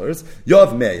 $200, Yav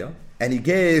Meya, and he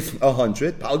gave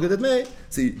 100, Palgad May.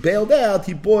 So he bailed out,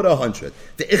 he bought 100,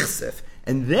 the Ichsef.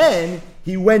 And then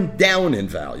he went down in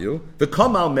value, the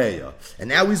Kamal Meya, and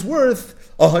now he's worth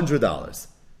 $100.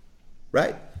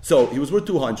 Right? So he was worth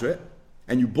 200,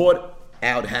 and you bought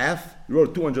out half, you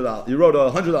wrote $200, you wrote a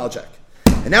 $100 check.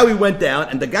 And now he went down,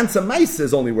 and the Gansa Maisa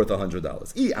is only worth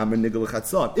 $100.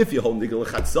 If you hold Nigel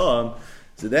Chatzam,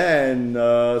 so then,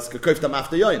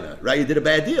 right? You did a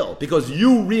bad deal because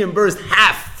you reimbursed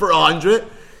half for 100.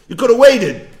 You could have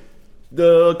waited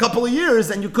the couple of years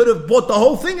and you could have bought the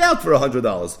whole thing out for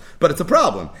 $100. But it's a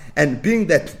problem. And being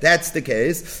that that's the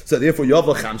case, so therefore you're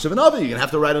going to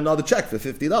have to write another check for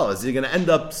 $50. You're going to end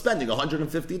up spending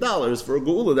 $150 for a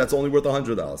geula that's only worth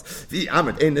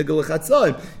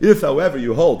 $100. If, however,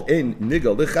 you hold in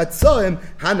nigel lechatzoim,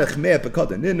 hanach mea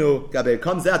pekadon ninu, it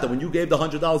comes out that when you gave the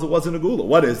 $100, it wasn't a geula.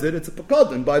 What is it? It's a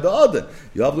pekadon by the other.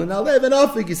 You have le'nalev and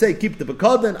afik. You say, keep the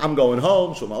pekadon. I'm going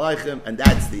home. Shalom aleichem, and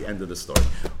that's the end of the story.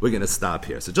 We're going to stop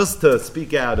here. So just to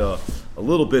speak out a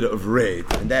little bit of raid,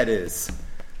 and that is,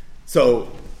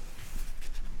 so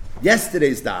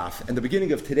yesterday's daf and the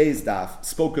beginning of today's daf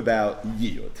spoke about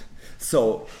yiyud.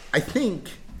 So I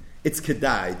think it's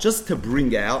kedai just to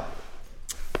bring out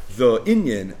the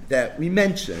inyan that we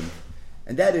mentioned,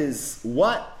 and that is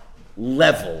what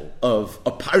level of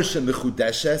a parsha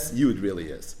mechudeshes yiyud really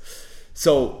is.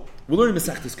 So we're learning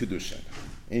Masechtas Kiddushin.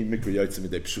 And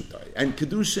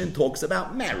Kiddushin talks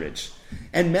about marriage.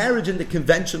 And marriage in the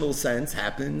conventional sense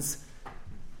happens,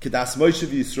 Kedas Moshe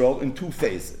Yisrael, in two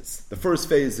phases. The first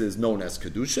phase is known as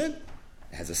Kiddushin.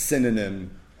 It has a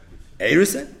synonym,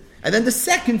 Eirisen. And then the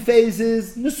second phase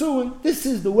is Nesuin. This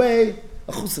is the way,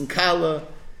 Achus and Kala,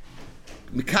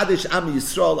 Mekadesh Am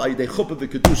Yisrael, Ayidei Chuppah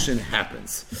V'Kiddushin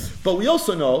happens. But we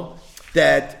also know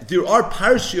that there are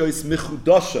parshios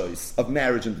mechudashos of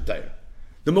marriage in the Torah.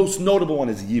 The most notable one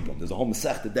is Yibum. There's a whole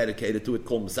Masechta dedicated to it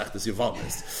called Masechtas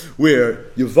Yavamas, where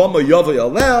Yavama Yavay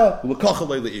Aleh,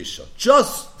 L'kachalei Le'isha.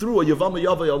 Just through a Yavama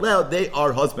Yavay Aleh, they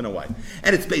are husband and wife.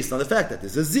 And it's based on the fact that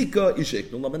there's a Zika, Isha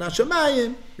Iknu Laman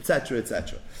Hashemayim, etc.,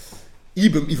 etc.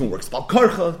 Yibum even works Bal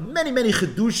Karcha, many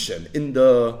Chedushim in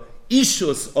the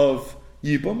Ishus of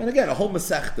Yibum. And again, a whole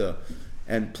Masechta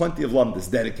and plenty of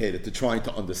lamdas dedicated to trying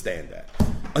to understand that.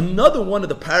 Another one of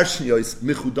the parashiyos,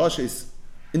 Mechudashes,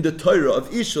 in the Torah of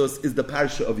Ishus is the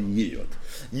parsha of Yiyud.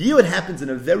 Yiyud happens in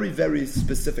a very, very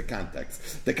specific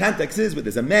context. The context is where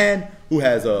there's a man who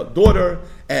has a daughter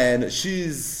and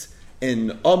she's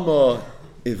in Amma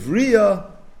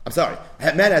Ivriya. A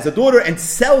man has a daughter and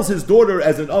sells his daughter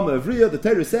as an Amma Ivriya. The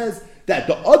Torah says that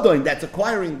the Adon that's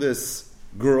acquiring this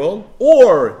girl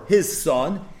or his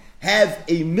son have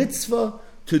a mitzvah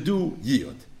to do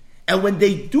Yiyud. And when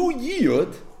they do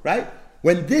Yiyud, right?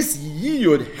 When this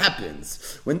yiyud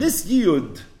happens, when this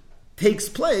yiyud takes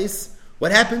place,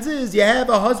 what happens is you have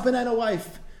a husband and a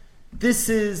wife. This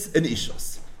is an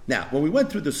ishos. Now, when we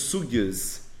went through the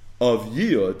sugyas of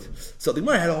yiyud, so the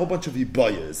Gemara had a whole bunch of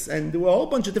ibayas, and there were a whole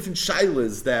bunch of different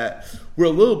shailas that were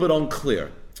a little bit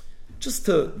unclear. Just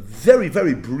to very,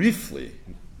 very briefly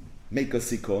make a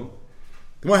sikon,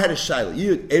 the Gemara had a shaila,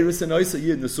 yiyud eris and oisa,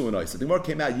 yiyud nesu and oisa. The Gemara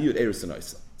came out yiyud eris and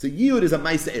oisa. So yiyud is a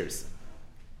maisa eris.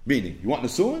 Meaning, you want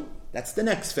Nesuin? That's the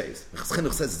next phase. The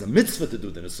Chinuch says it's a mitzvah to do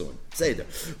the Nesuin. Seder.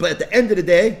 But at the end of the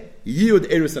day,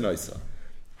 Yiyud Erisin Oisa.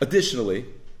 Additionally,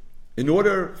 in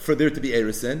order for there to be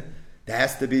Erisin, there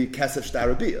has to be Kesef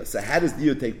Shtarabiyah. So how does the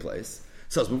Yiyud take place?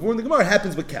 So as before in the Gemara, it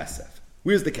happens with Kesef.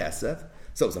 Where's the Kesef?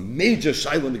 So it's a major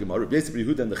Shaila in the Gemara, basically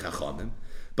Yehuda and the Chachamim.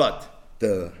 But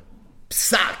the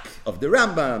Psak of the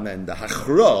Rambam and the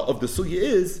Hachra of the Sugya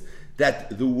is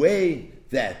that the way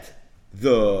that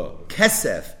the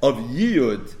kesef of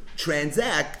yiyud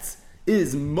transacts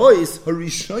is mois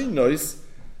harishonos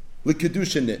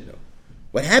Kiddushin nitnu.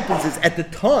 What happens is at the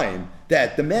time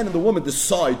that the man and the woman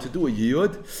decide to do a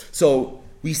yiyud, so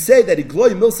we say that igloy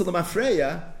milsa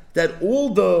l'mafreya, that all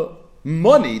the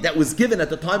money that was given at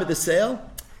the time of the sale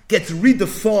gets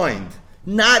redefined,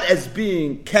 not as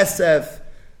being kesef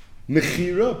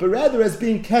mechira, but rather as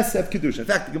being kesef kedusha. In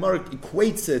fact, the Gemara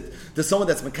equates it to someone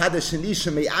that's mekadesh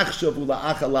shenisha me'achshav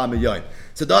ula'ach ala me'yoyim.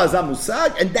 So that's a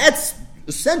musag, and that's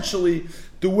essentially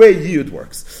the way Yiyud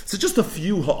works. So just a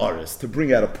few ha'aras to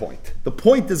bring out a point. The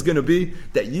point is going to be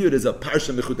that Yiyud is a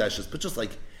parsha mechudeshes, but just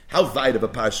like how wide of a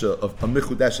parsha of a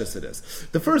mechudeshes it is.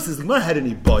 The first is the Gemara had an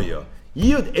ibaya.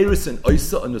 Yiyud eris and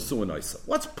oisa and nesu and oisa.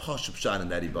 What's pashup shan in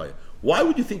that ibaya? Why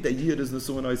would you think that Yiyud is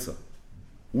nesu and oisa?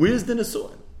 Where's the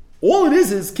nesu? All it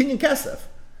is kinyan kesef.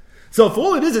 So if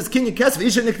all it is kinyan kesef,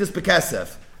 isha nikdas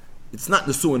bekesef, it's not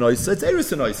nesu and oisa, it's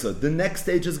eris and oisa. The next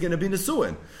stage is going to be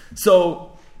nesuin.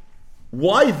 So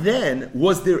why then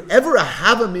was there ever a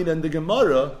havamina in the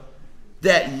Gemara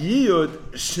that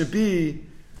Yiyud should be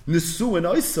Nesuin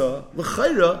Oisa?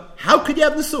 L'chayra, how could you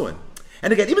have Nesuin?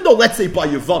 And again, even though let's say by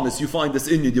Yavamis you find this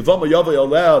in Yavama Yavay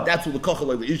allowed, that's what the Kachal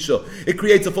like the Isha, it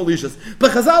creates a full Ishas. But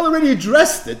Chazal already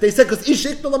addressed it. They said because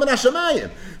Ishik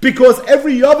Hashemayim. Because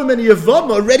every Yavam and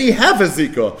Yavama already have a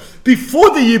Zika.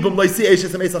 Before the Yibum,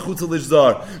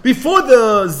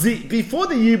 before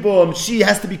the Yibum, she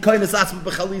has to be kindness asma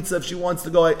b'chalitza if she wants to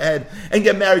go ahead and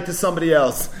get married to somebody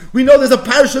else. We know there's a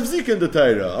parish of Zika in the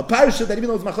Torah. A parish that even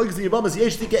though it's Machlokes and Yavamas,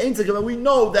 Yesh Zika Ein Zika, we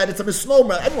know that it's a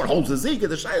misnomer. Everyone holds a Zika.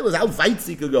 The Shaila is how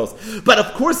Zika goes. But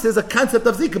of course there's a concept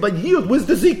of Zika, but Yiyud, where's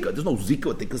the Zika? There's no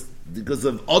Zika because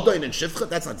of Odain and Shifcha,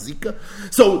 that's not Zika.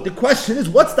 So the question is,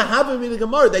 what's the Havim in the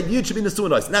Gemara that Yiyud should be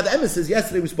Nesuin? Now the Emes says,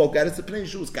 yesterday we spoke at it, it's a Pnei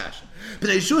Yeshua's Kasha.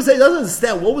 Pnei Yeshua says he doesn't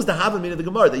understand what was the Havim in the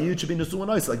Gemara that Yiyud should be Nesuin.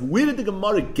 Like where did the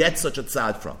Gemara get such a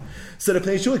tzad from? So the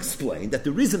Pnei Yeshua explained that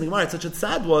the reason the Gemara had such a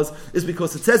tzad is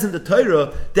because it says in the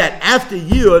Torah that after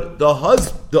Yiyud,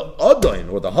 the Odain,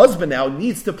 or the husband now,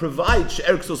 needs to provide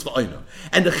She'er Ksus V'Oina.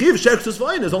 And the Chiv She'er Ksus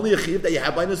V'Oina is only a chiv that you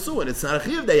have by Nesuin. It's not a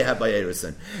chiv that you have by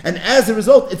Erisin. And as a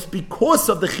result, it's because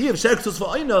of the chiv Sherksus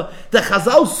V'Oina that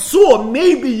Chazal saw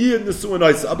maybe Yiyud Nesuin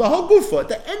Oisa. But Hagufa, at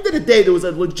the end of the day, there was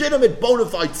a legitimate bona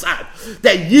fide tzad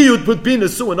that Yiyud would be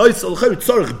Nesuin Oisa. L'chayr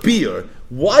tzarich beer.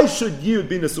 Why should Yiyud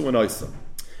be Nesuin Oisa?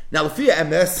 Now, L'fia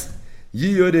MS,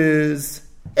 Yiyud is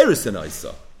Erisin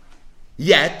Oisa.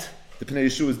 Yet, the Pnei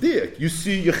Yeshua is diak. You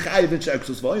see Yechayiv and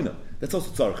Sherksus V'Oina. That's also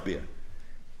tzarich beer.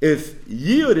 If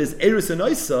Yiyud is Eris and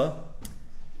Oisa,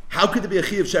 how could there be a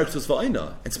Chi of Sherksus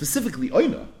V'Oina? And specifically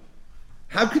Oina.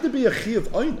 How could there be a Chi of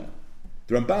Oina?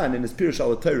 The Ramban in his Pirush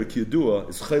al Torah Kiyudua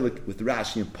is chaylik with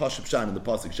Rashi and Pashup Shan in the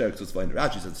pasuk Sherksus V'Oina.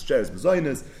 Rashi says Sher is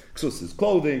Mezoinas, Ksus is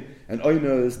clothing, and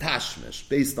Oina is Tashmish,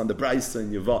 based on the Braisa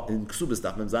in Ksubas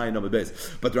Daf Mem Zayin Amud Beis.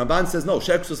 But the Ramban says no,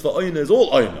 Sherksus V'Oina is all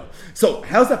Oina. So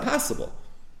how's that possible?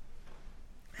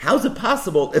 How's it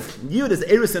possible if Yiyud is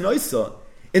Eris and Oisa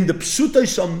in the Pshutay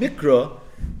Shal Mikra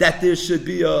that there should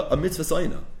be a mitzvah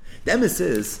sayna? The emes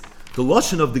is, the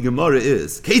lashon of the Gemara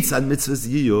is Keitzad mitzvahs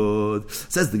Yiyud.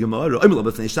 Says the Gemara, Oimel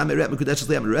b'fnei Shamei Reit Mekudesh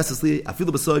Li Amresesli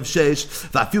Afilu b'Soiv Sheish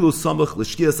V'Afilu Samach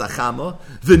L'Shkias Achama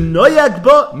V'Noyag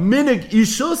Ba Minig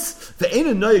Ishus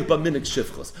V'Ein Noyag Ba Minig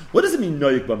Shifchos. What does it mean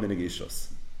Noyag Ba Minig Ishus?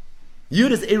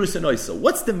 Yiyud is Eris and Oisa.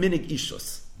 What's the Minig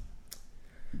Ishus?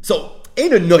 So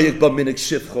Ein Noyag Ba Minig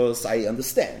Shifchos, I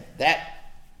understand that.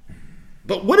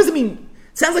 But what does it mean?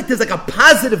 It sounds like there's like a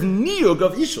positive niyug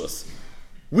of ishus.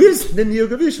 Where's the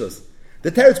niyug of ishus?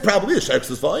 The teretz probably is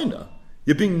sherksus v'oina.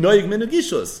 You're being noyug minig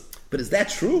ishus. But is that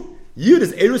true? Yud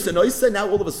is erus and oisa, now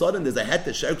all of a sudden there's a het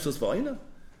to sherksus v'oina?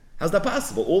 How's that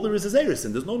possible? All there is erus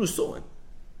and there's no nusuin.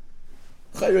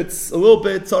 It's a little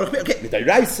bit tzarech. Okay,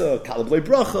 midayraisa, kalablei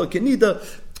bracha, kenida.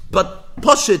 But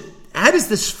pashit, how does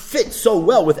this fit so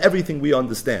well with everything we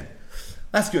understand?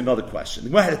 I'll ask you another question. The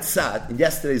Gemara had a tzad in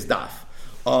yesterday's daf,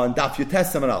 on Daf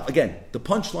Yotes Semanal. Again, the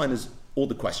punchline is all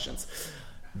the questions.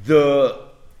 The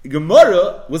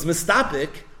Gemara was mistapik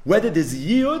whether there's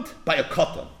yiyud by a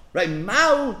katan. Right?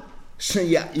 Ma'u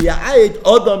sheya'ayid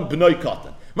adam b'noi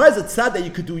katan. Whereas it's sad that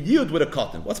you could do yiyud with a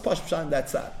katan. What's Pashp Shah in that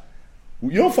sad?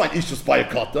 You don't find ishus by a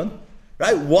katan.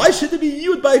 Right? Why should there be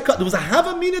yiyud by a katan? There was a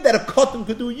havamina that a katan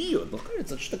could do yiyud. Look,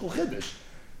 it's a shtickle chiddush.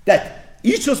 That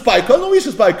Ishus by cotton, no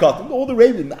Ishus by cotton. All the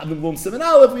Raven,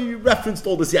 we referenced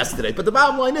all this yesterday. But the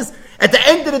bottom line is, at the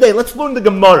end of the day, let's learn the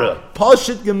Gemara.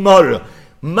 Pashit Gemara.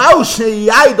 What's the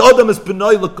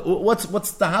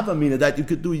Havamina that you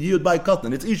could do Yiyud by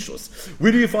cotton? It's Ishus.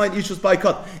 Where do you find Ishus by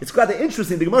cotton? It's quite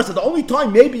interesting. The Gemara said the only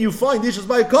time maybe you find Ishus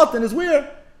by cotton is where?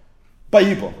 By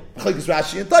Yibum.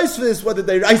 Rashi and Taisvis, whether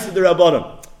they rise to the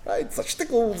Rabbanim. Right? Such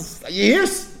tickles. You hear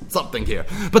something here.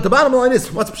 But the bottom line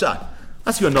is, what's Pshat?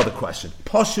 Ask you another question.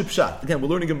 Pashut Pshat. Again, we're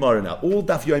learning Gemara now. All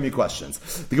Daf Yomi questions.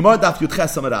 The Gemara Daf Yud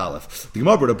Ches Amud Aleph. The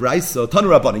Gemara brought a brayso. Tanu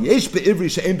Rabbani. Yesh be'ivri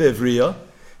she'en be'ivriya.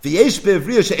 V'yesh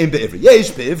be'ivriya she'en be'ivri.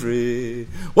 Yesh be'ivri.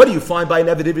 What do you find by an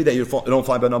Eved Ivri that you don't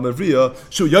find by an Am Ivriya?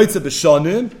 Shu yoytze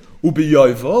b'shanim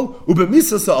u'b'yoyvel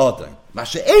u'b'misa sa'atain. Ma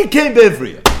she'en kein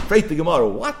be'ivriya. Freit the Gemara.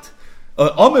 What?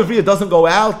 Am Ivriya doesn't go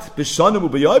out b'shanim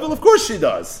u'b'yoyvel? Of course she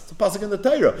does. It's a pasuk in the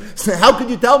Torah. So how could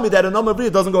you tell me that an Am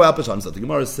Ivriya doesn't go out b'shanim? So the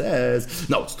Gemara says,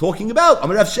 no, it's talking about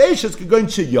Amar Rav Sheishes could go in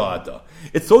Sheyada.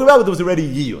 It's talking about when there was already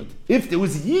Yiyud. If there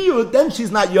was Yiyud, then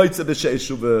she's not Yoytze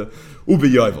b'Sheish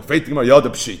u'b'yoyvel. Freit the Gemara, Yada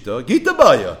p'shita, Gita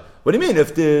baya. What do you mean?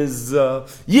 If there's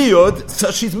Yiyud, so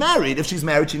she's married. If she's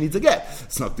married, she needs a get.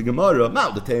 It's not the Gemara.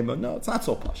 No, it's not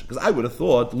so posh. Because I would have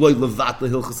thought, Loi levat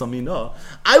lehilchas amina.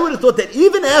 I would have thought that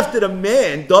even after the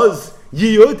man does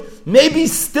Yiyud, maybe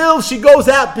still she goes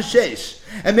out b'sheish.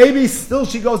 And maybe still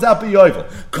she goes out b'yovel.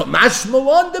 Kamash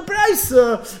malon the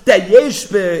brayso that yesh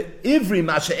be'ivri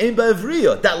masha ein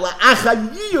be'ivriya. That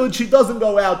la'acha Yiyud, she doesn't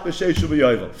go out b'sheish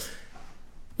u'b'yovel.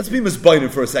 Let's be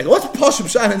misbinding for a second. What's Pashut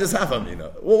Pshat in this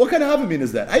Havamina? Well, what kind of Havamina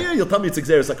is that? I hear you'll tell me it's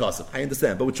Xeris HaKasav. I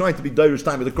understand. But we're trying to be Dirish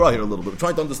time with the cry here a little bit. We're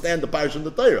trying to understand the parish and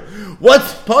the Torah.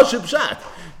 What's Pashut Pshat?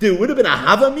 There would have been a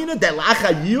Havamina that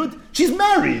Lacha Yud. She's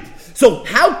married. So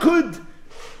how could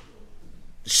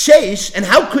Sheish and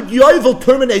how could Yovel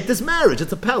terminate this marriage?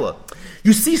 It's a Pella.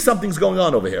 You see something's going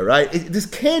on over here, right? This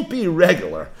can't be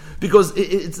regular. Because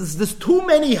there's too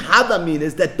many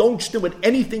Havaminas that don't shtim with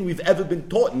anything we've ever been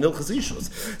taught in Hilchos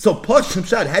Ishus. So, Pashut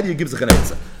Pshat, how do you give the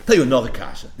Chanetza? Tell you another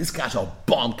kasha. This kasha, a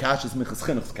bomb kasha, is Minchas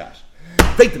Chinuch's kasha.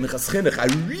 Take the Minchas Chinuch, a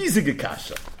riesige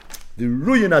kasha. The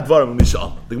Ruyin Advarim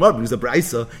Misham. The Gemara brings a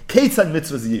brayso. Keitzad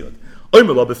mitzvahs yiyud.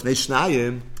 Oimelo b'fnei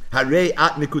shnayim. Harei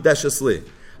at mikudeshes li.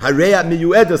 Harei at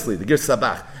miyuedes li. The Ger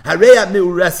Sabach. Harei at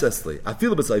miureses li.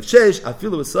 Afilu b'soif sheish.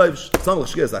 Afilu b'soif samach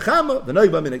shkez achama.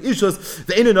 V'noiba minek ishus.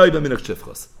 V'inu noiba minek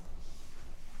shifchos.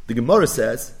 The Gemara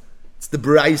says it's the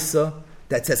brayso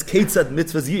that says Keitzad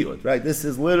mitzvahs yiyud. Right. This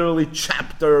is literally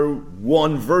chapter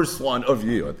 1, verse 1 of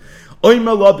yiyud.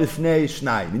 Oimelo b'fnei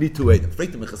shnayim. You need to aid them.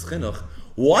 Freit the Minchas Chinuch.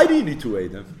 Why do you need to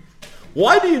aid him?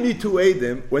 Why do you need to aid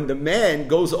him when the man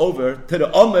goes over to the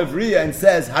Am Ivriya and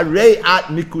says, Harei at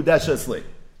mikudeshes li?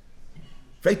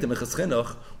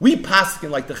 We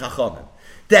paskin like the Chachamim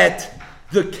that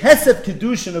the Kesef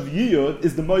Kiddushin of Yiyud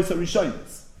is the Moisa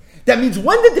Rishonis. That means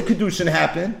when did the Kiddushin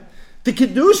happen? The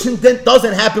Kiddushin then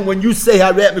doesn't happen when you say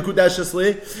Harei at mikudeshes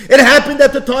li. It happened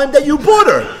at the time that you bought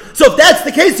her. So if that's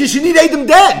the case, you should need Adam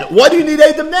then. Why do you need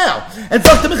Adam now? And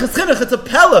Dr. Minchas Chinuch, it's a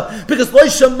pella, because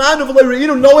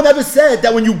no one ever said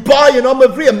that when you buy an Am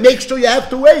Ivriya, make sure you have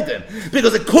to Adam.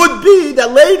 Because it could be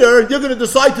that later you're going to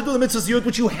decide to do the mitzvahs yud,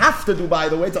 which you have to do, by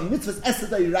the way. It's a mitzvah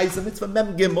esed a mitzvah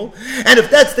mem gimel. And if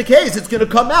that's the case, it's going to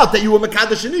come out that you were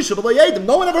mekadosh anisha b'lo Adam.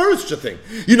 No one ever heard such a thing.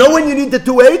 You know when you need the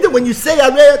two Adam? When you say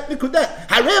Harei at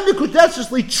mikudeshes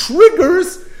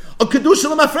triggers a Kedusha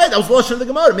l'mafred. That was Lashon of the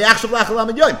Gemara. Me'achshav la'achal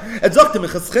amid and Zokta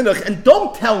Minchas Chinuch. And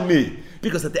don't tell me,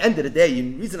 because at the end of the day,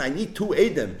 the reason I need two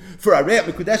Edom for Harei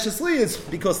mikudeshes li is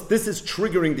because this is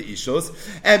triggering the Ishos,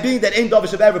 and being that ain't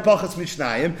Dovish of Erev Pachas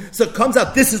Mishnayim, so it comes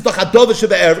out this is the Dovish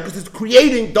of Erev because it's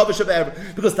creating Dovish of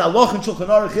Erev. Because the halach in Shulchan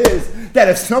Aruch is that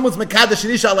if someone's mekadosh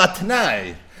an isha ala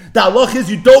t'nai, the halach is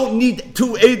you don't need two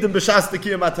Eidim b'shas the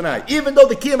Kiyam HaTanai. Even though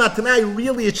the Kiyam HaTanai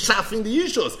really is shafting the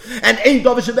Yishus. And ain't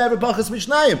Dovish of Erev Bachas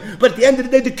Mishnayim. But at the end of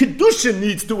the day, the Kiddushin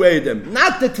needs two Eidim,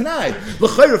 not the Tanai.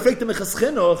 L'chayr, frek the Minchas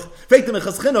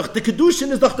Chinuch, the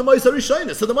Kiddushin is doch the Moisa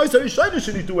Rishonis. So the Moisa Rishonis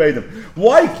should need two Eidim.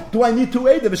 Why do I need two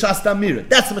Eidim b'shas Tamir?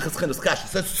 That's the Minchas Chinuch's kasha.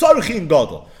 So it's Sorchi in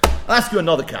Gadol. I'll ask you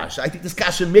another kasha. I think this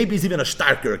kasha maybe is even a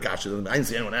starker kasha. I didn't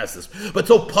see anyone ask this. But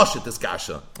so poshut this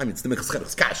kasha. I mean, it's the Minchas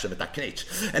Chinuch's kasha with that knech.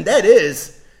 And that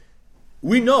is,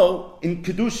 we know in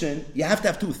Kiddushin, you have to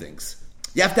have two things.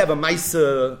 You have to have a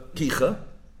Maisa Kicha,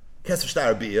 Kesef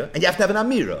Shtar Bia, and you have to have an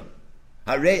Amira.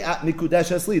 Harei at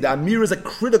mikudeshes li. The Amira is a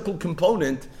critical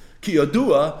component, ki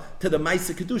yodua, to the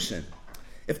Maisa Kiddushin.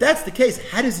 If that's the case,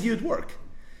 how does Yud work?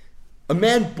 A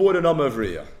man bought an Am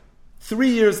Ivriya.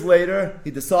 3 years later, he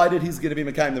decided he's going to be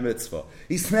Mekayim the mitzvah.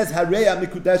 He says, Harei at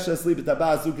mikudeshes li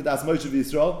b'tabaz u'kedas Moshe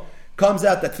v'Yisrael. Comes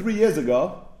out that 3 years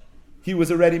ago, he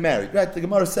was already married. Right? The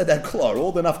Gemara said that klar,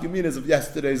 all the nafkaminas of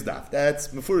yesterday's daf. That's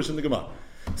mefurish in the Gemara.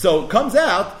 So it comes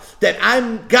out that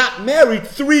I got married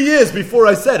 3 years before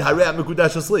I said Harei at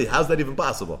mikudeshes li. How's that even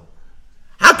possible?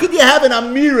 How could you have an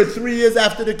Amira 3 years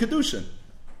after the Kiddushin?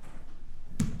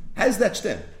 How's that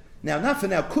shtem? Now, not for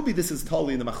now, could be this is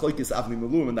totally in the Machlokes Avnei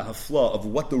Milum and the hafla of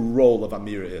what the role of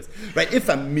Amira is. Right? If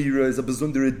Amira is a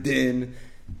Bezundere Din,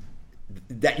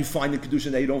 that you find in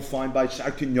Kiddushin that you don't find by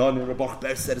Shar Kinyan and Rabach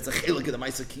Ber said it's a chelik of the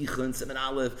Maisa Kicha and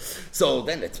Aleph. So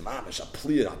then it's mamash a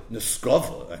pliya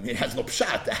neskova. I mean, it has no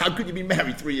pshat. How could you be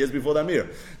married 3 years before the Amir?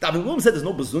 David Lum said there's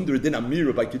no bezunder din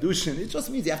Amir by Kiddushin. It just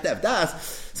means you have to have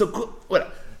das. So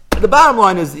whatever. The bottom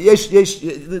line is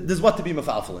there's what to be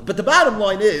mafalfalin. But the bottom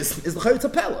line is the Chayritz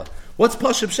Apella. What's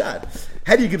Pashib Shad?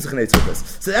 How do you give Zechanetz with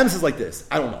this? So the emphasis is like this.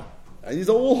 I don't know. And these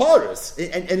are all horrors.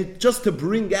 And it, just to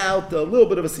bring out a little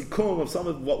bit of a sikkum of some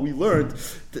of what we learned,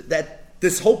 that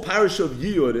this whole parasha of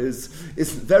Yiyud is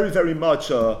very, very much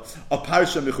a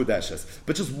parasha mechudeshes.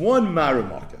 But just one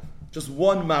maramakim. Just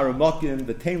one maramakim,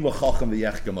 the tein l'chacham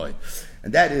v'yech gemoy.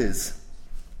 And that is,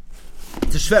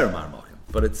 it's a shver maramakim,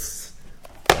 but it's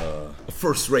a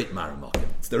first-rate maramakim.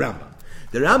 It's the Rambam.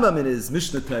 The Rambam in his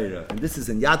Mishnah Torah, and this is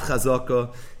in Yad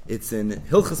Chazaka, it's in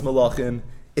Hilchas Malachim,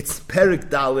 it's Perik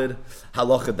Dalid,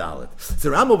 Halacha Dalid. So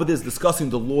the Rambam over there is discussing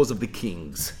the laws of the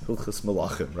kings, Hilchas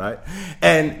Malachim, right?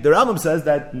 And the Rambam says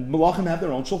that Malachim have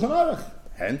their own Shulchan Aruch,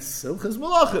 hence Hilchas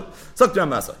Malachim.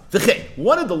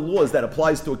 One of the laws that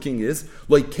applies to a king is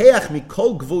Loikeach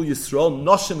mikol gvul Yisrael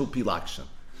noshim upilakshem.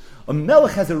 A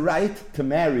melech has a right to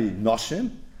marry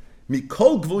noshim,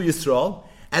 mikol gvul Yisrael,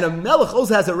 and a melech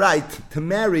also has a right to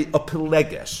marry a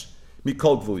pelegesh,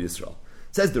 mikol gvul Yisrael.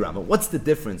 Says the Rambam, what's the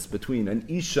difference between an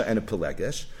Isha and a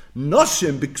Pelegesh?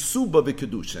 Noshim b'ksuba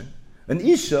v'kedushin. An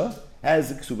Isha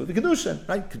has a ksuba v'kedushin,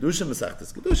 right? Kedushin,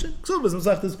 Masechtas, Kedushin. Ksubas,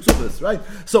 Masechtas, Ksubas, right?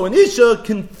 So an Isha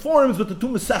conforms with the two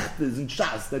Masechtas and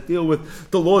Shas that deal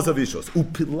with the laws of Ishos.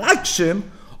 Upilakshim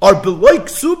are beloy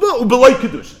ksuba or beloy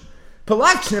Kedushin.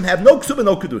 Pelakshim have no ksuba,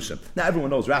 no kedushin. Now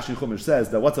everyone knows Rashi Chumash says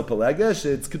that what's a pelegesh?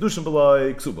 It's kedushin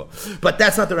below ksuba. But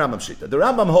that's not the Rambam shita. The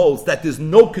Rambam holds that there's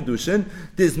no kedushin,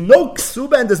 there's no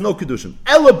ksuba, and there's no kedushin.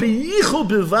 Ela biyichud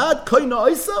bivad koina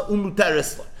oisa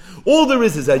umuteresla. All there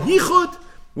is a yichud.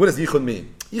 What does yichud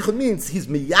mean? Yichud means he's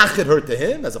miyached her to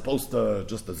him as opposed to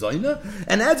just a zayna,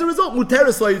 and as a result,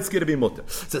 muteresla it's going to be muter.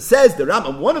 So it says the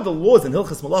Rambam. One of the laws in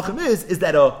Hilchas Malachim is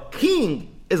that a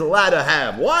king is allowed to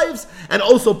have wives and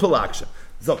also pelaksha.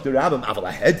 Zok the Rambam, aval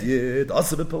a hedyet,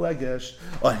 also be pelegesh.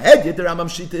 A hedyet, the Rambam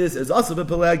shita is also be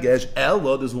pelegesh.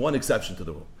 Elo, there's one exception to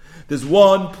the rule. There's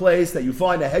one place that you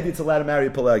find a hedyet's allowed to marry a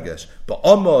pelegesh. But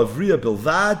amma avriya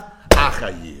bilvad,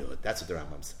 achayiyot. That's what the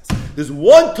Rambam says. There's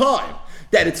one time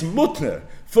that it's mutner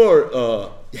for a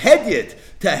hedyet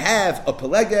to have a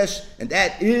pelegesh, and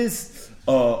that is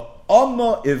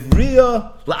amma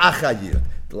avriya la'achayiyot.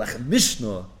 The Lechem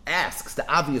Mishnah asks the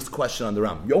obvious question on the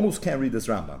Rambam. You almost can't read this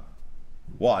Rambam.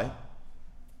 Why?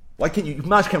 Why can't you? You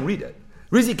can't read it.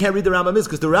 The reason you can't read the Rambam is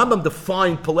because the Rambam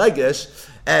defined Pelegesh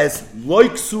as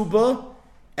like Suba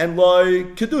and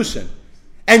like Kedushin.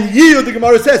 And Yiyud, the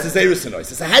Gemara says, is Erisanois.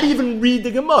 So how do you even read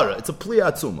the Gemara? It's a Pli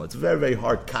Atzuma. It's a very, very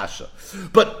hard kasha.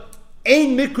 But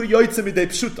Ein Mikra Yoitze Midei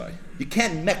Pshutai. You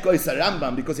can't mekois a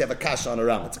Rambam because you have a kasha on a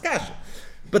Rambam. It's a kasha.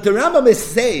 But the Rambam is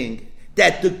saying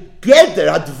that the Geder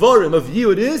Advorim of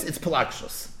Yiyud is, it's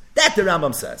Pelakshos. That the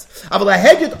Rambam says.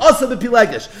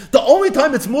 The only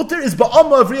time it's mutter is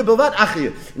ba'amma avriya bilvad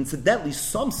achiyah. Incidentally,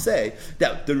 some say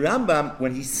that the Rambam,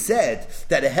 when he said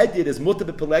that a hedyet is mutter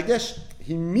b'pelegesh,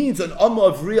 he means an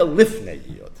amma avriya lifnei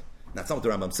Yiyud. That's not what the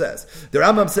Rambam says. The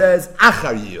Rambam says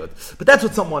achar Yiyud. But that's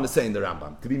what some want to say in the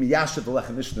Rambam, to be miyashav the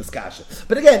lechem mishnah's kasha.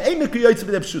 But again, ein mikri yoytze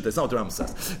b'dei pshuta. That's not what the Rambam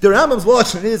says. The Rambam's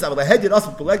lashon is aval hedyet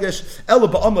asma pelegesh ela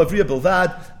ba'amma avriya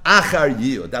bilvad achar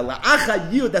Yiyud. That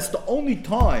achar Yiyud, that's the only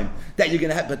time that you're going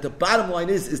to have. But the bottom line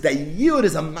is that Yiyud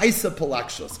is a maisa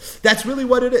pelakshos. That's really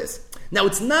what it is. Now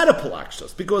it's not a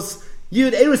pelakshos because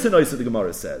Yiyud erisanoisa, the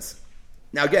Gemara says.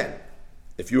 Now again,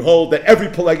 if you hold that every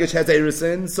pelegesh has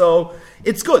erisin, so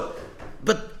it's good.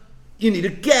 But you need a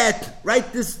get, right?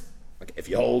 If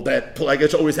you hold that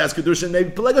pelegesh always has kedushin,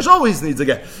 maybe pelegesh always needs a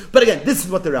get. But again, this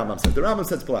is what the Rambam says. The Rambam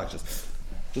says pelakshos.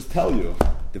 Just tell you,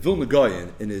 the Vilna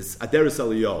Gaon in his Aderes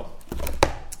Eliyahu,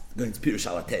 Gaon's Pirush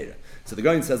Alateira. So the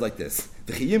Gaon says like this: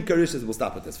 V'chiyim karishes, we'll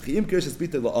stop with this. V'chiyim karishes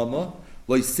bita la'ama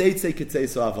lo yiseitze kitzei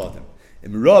so avodim. So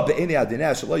listen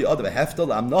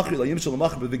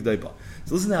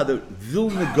how the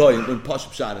Vilna Gaon learned Pash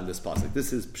Pshat in this pasuk.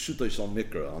 This is Pshuto Shal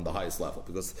Mikra on the highest level,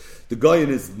 because the Gaon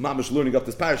is mamish learning up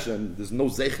this parasha, and there's no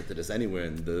zeichet to this anywhere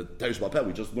in the Teresh Balpeh.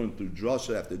 We just learn through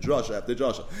drasha after drasha after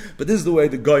drasha. But this is the way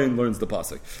the Gaon learns the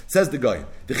pasuk. Says the Gaon,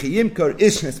 "V'chiyim kar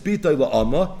ishnes pitay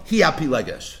la'ama hi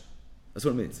apilegesh." That's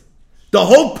what it means. The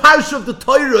whole parsha of the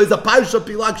Torah is a parsha of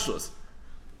pilakshus.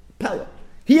 Pella.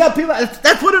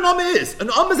 That's what an Amma is. An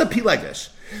Amma is a pilegesh.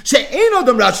 She'ein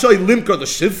adam rashoy limkar the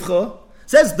shivcha.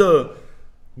 Says the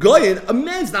Goyen, a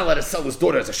man's not allowed to sell his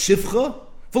daughter as a shivcha.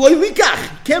 V'loy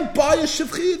likach, can't buy a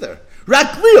shivcha either. Rak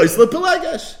liyos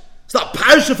lepilegesh. It's not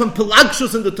parsha from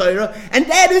Pelagshus in the Torah, and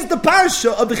that is the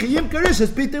parsha of the Chiyim Karish.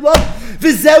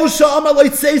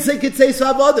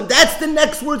 That's the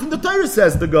next words in the Torah,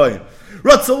 says the guy.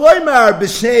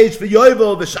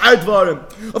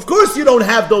 Of course you don't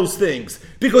have those things,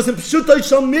 because in Pshutai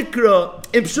Shal Mikra,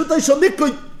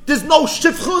 there's no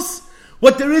Shifchus.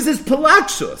 What there is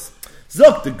Pelagshus.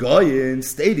 Zok the Goyin,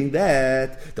 stating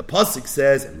that the pasuk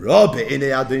says, "Rabbe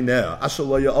inei adineh,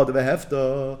 ashaloi ya'od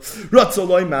vehefta,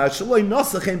 ratzoloi mar, shaloi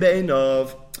nasachem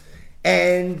be'enov,"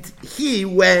 and he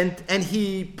went and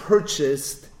he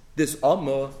purchased this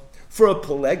amma for a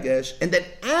pelegesh, and then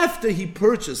after he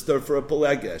purchased her for a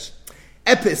pelegesh,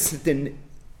 epis then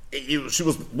she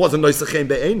wasn't nasachem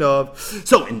be'enov.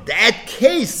 So in that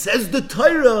case, says the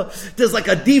Torah, there's like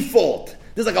a default.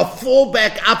 There's like a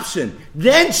fallback option.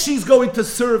 Then she's going to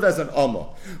serve as an Amma.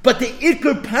 But the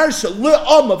Iker Parsha, Le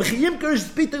Amma,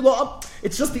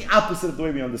 it's just the opposite of the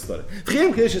way we understood it.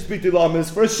 Is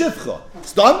for a Shifcha.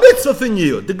 It's the mitzvah for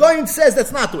Yiyud. The Goyin says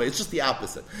that's not the way. It's just the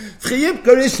opposite.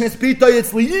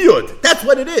 It's Liyud. That's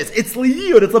what it is. It's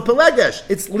Liyud. It's a Pelegesh.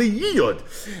 It's Liyud.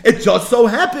 It just so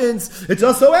happens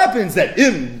that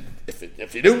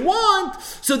if you didn't want,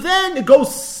 so then it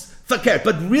goes.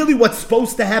 But really what's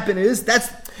supposed to happen is,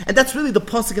 that's really the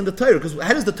pasuk in the Torah, because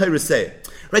how does the Torah say it?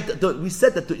 Right? We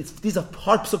said that these are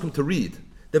hard psukim to read.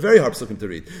 They're very hard psukim to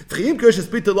read. And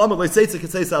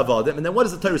then what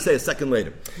does the Torah say a second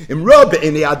later?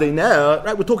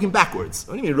 Right? We're talking backwards.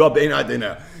 What do you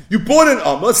mean, you bought an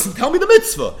Amos, and tell me the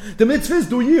mitzvah. The mitzvah is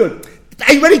do yiyud.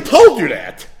 I already told you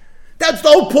that. That's the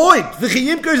whole point.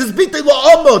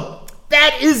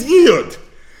 That is yiyud.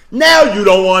 Now you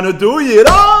don't want to do it.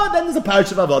 Oh, then there's a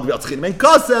parsha of Avad v'Atzchinim and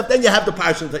Kosef. Then you have the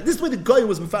parsha. This is where the guy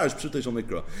was mefarish Pshutei Shal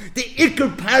Mikra. The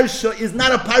Iker parsha is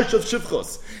not a parsha of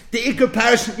shivchos. The Iker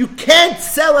parsha you can't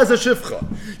sell as a shivcha.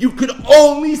 You could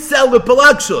only sell the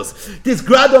pelagshos. There's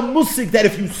grada musik that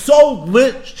if you sold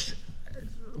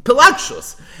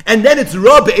pelagshos and then it's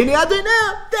Rabbe Inei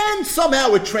Adonai, then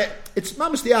somehow it's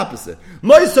mamish the opposite.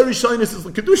 Ma'aser Rishonos is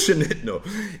the Kiddushin nitno.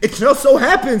 It just so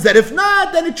happens that if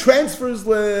not, then it transfers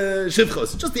shivchos.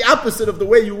 It's just the opposite of the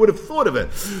way you would have thought of it.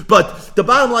 But the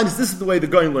bottom line is, this is the way the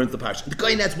Goyin learns the parsha. The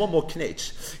Goyin adds one more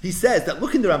knech. He says that,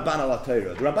 look in the Ramban al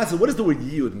Torah. The Ramban says, what does the word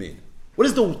yiyud mean? What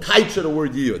is the type of the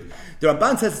word yiyud? The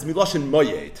Ramban says it's miloshin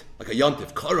moyed, like a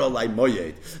yontif, korolai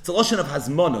moyed. It's a loshin of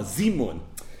hazmona, zimun.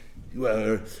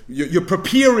 You're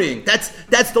preparing. That's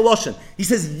the lashon. He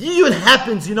says yiyud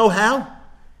happens. You know how?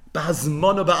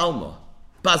 Ba'azmana ba'alma.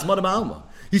 Ba'azmana ba'alma.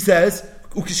 He says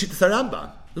ukeshitas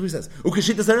Rambam. That's what he says.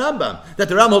 Ukeshitas Rambam. That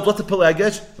the Rambam holds what's a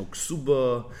pelegesh? No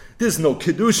ksuba. There's no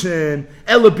kiddushin.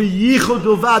 Ela biyichud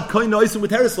bilvad koin noisim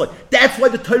with herisloi. That's why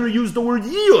the Torah used the word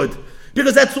yiyud.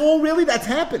 Because that's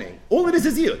happening. All it is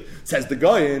yiyud. Says the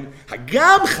Goyin,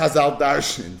 Hagam Chazal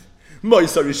Darshan.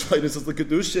 That's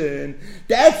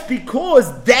because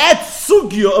that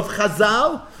sugya of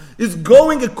Chazal is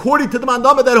going according to the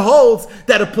mandama that holds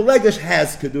that a Pelegesh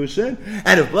has Kiddushin,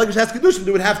 and if Pelegesh has Kiddushin,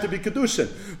 there would have to be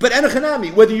Kiddushin. But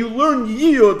Enochanami, whether you learn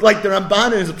Yiyud like the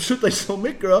Ramban is a Pshutai Shal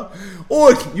Mikra,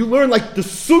 or you learn like the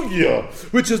sugya,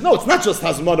 which is, it's not just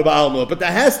Hazmana Ba'alma, but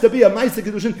there has to be a Maisa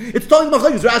Kiddushin. It's telling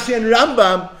Machlokes, Rashi and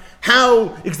Rambam,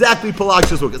 how exactly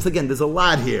Pelagshus works. Again, there's a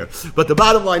lot here. But the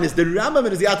bottom line is, the Rambam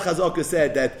in his Yad Chazaka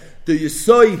said that the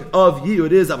Yisoid of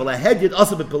Yiyud is, and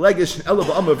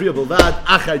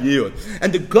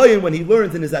the Goyin, when he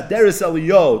learns in his Aderes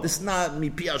Eliyahu, this is not mi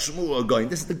Pia Shmua Goyin,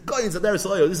 this is the Goyin's Aderes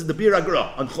Eliyahu, this is the Bir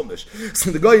Agra on Chumash. So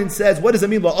the Goyin says, what does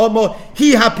it mean? La'amo,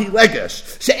 hi hapi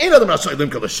legesh. She'en adam rashoylim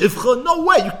kol shivcha. No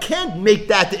way, you can't make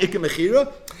that the Ikka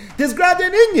Mechira. There's grad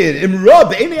an Inyan,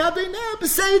 Imrab, Eini Adonai,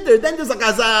 Beseder. Then there's like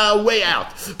a way out.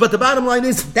 But the bottom line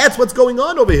is, that's what's going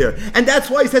on over here. And that's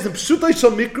why he says, in Pshutai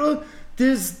Shal Mikra,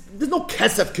 there's no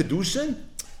Kesef Kiddushin.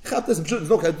 There's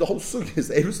no, the whole sugi is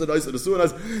Eirus and Ois and the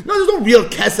Sunas. No, there's no real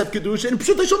Kesef Kiddushin. In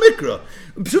Pshutai Shal Mikra.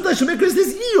 In Pshutai Shal Mikra is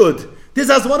this Yiyud. This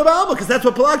has one of Alma, because that's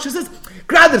what Pelagshus is.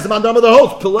 Grad is the mandama of the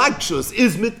host. Pelagshus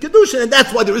is mit Kiddushin, and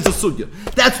that's why there is a sugya.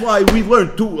 That's why we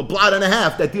learned a blot and a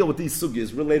half that deal with these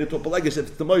sugyas related to a Pelegesh. It's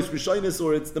the Mois Rishonis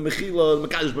or it's the Mechila,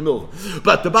 Mekadosh B'milva.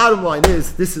 But the bottom line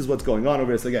is, this is what's going on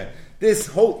over here. So again, this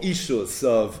whole ishus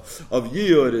of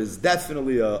Yiyud is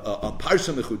definitely a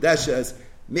parsha mechudeshes.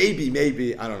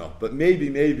 Maybe, I don't know, but maybe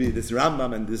this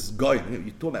Rambam and this Goyin,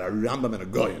 you're talking about a Rambam and a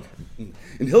Goyin.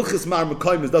 In Hilchis Mar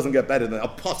Mekayim, it doesn't get better than a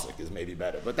Pasuk is maybe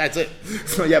better, but that's it.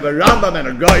 So you have a Rambam and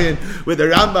a Goyin, where the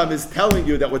Rambam is telling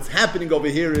you that what's happening over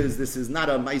here is, this is not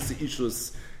a Maisa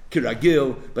Ishus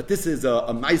Kiragil, but this is a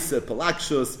Maisa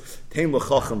Pelagshus, Teim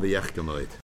L'chochem V'yech Gemoed.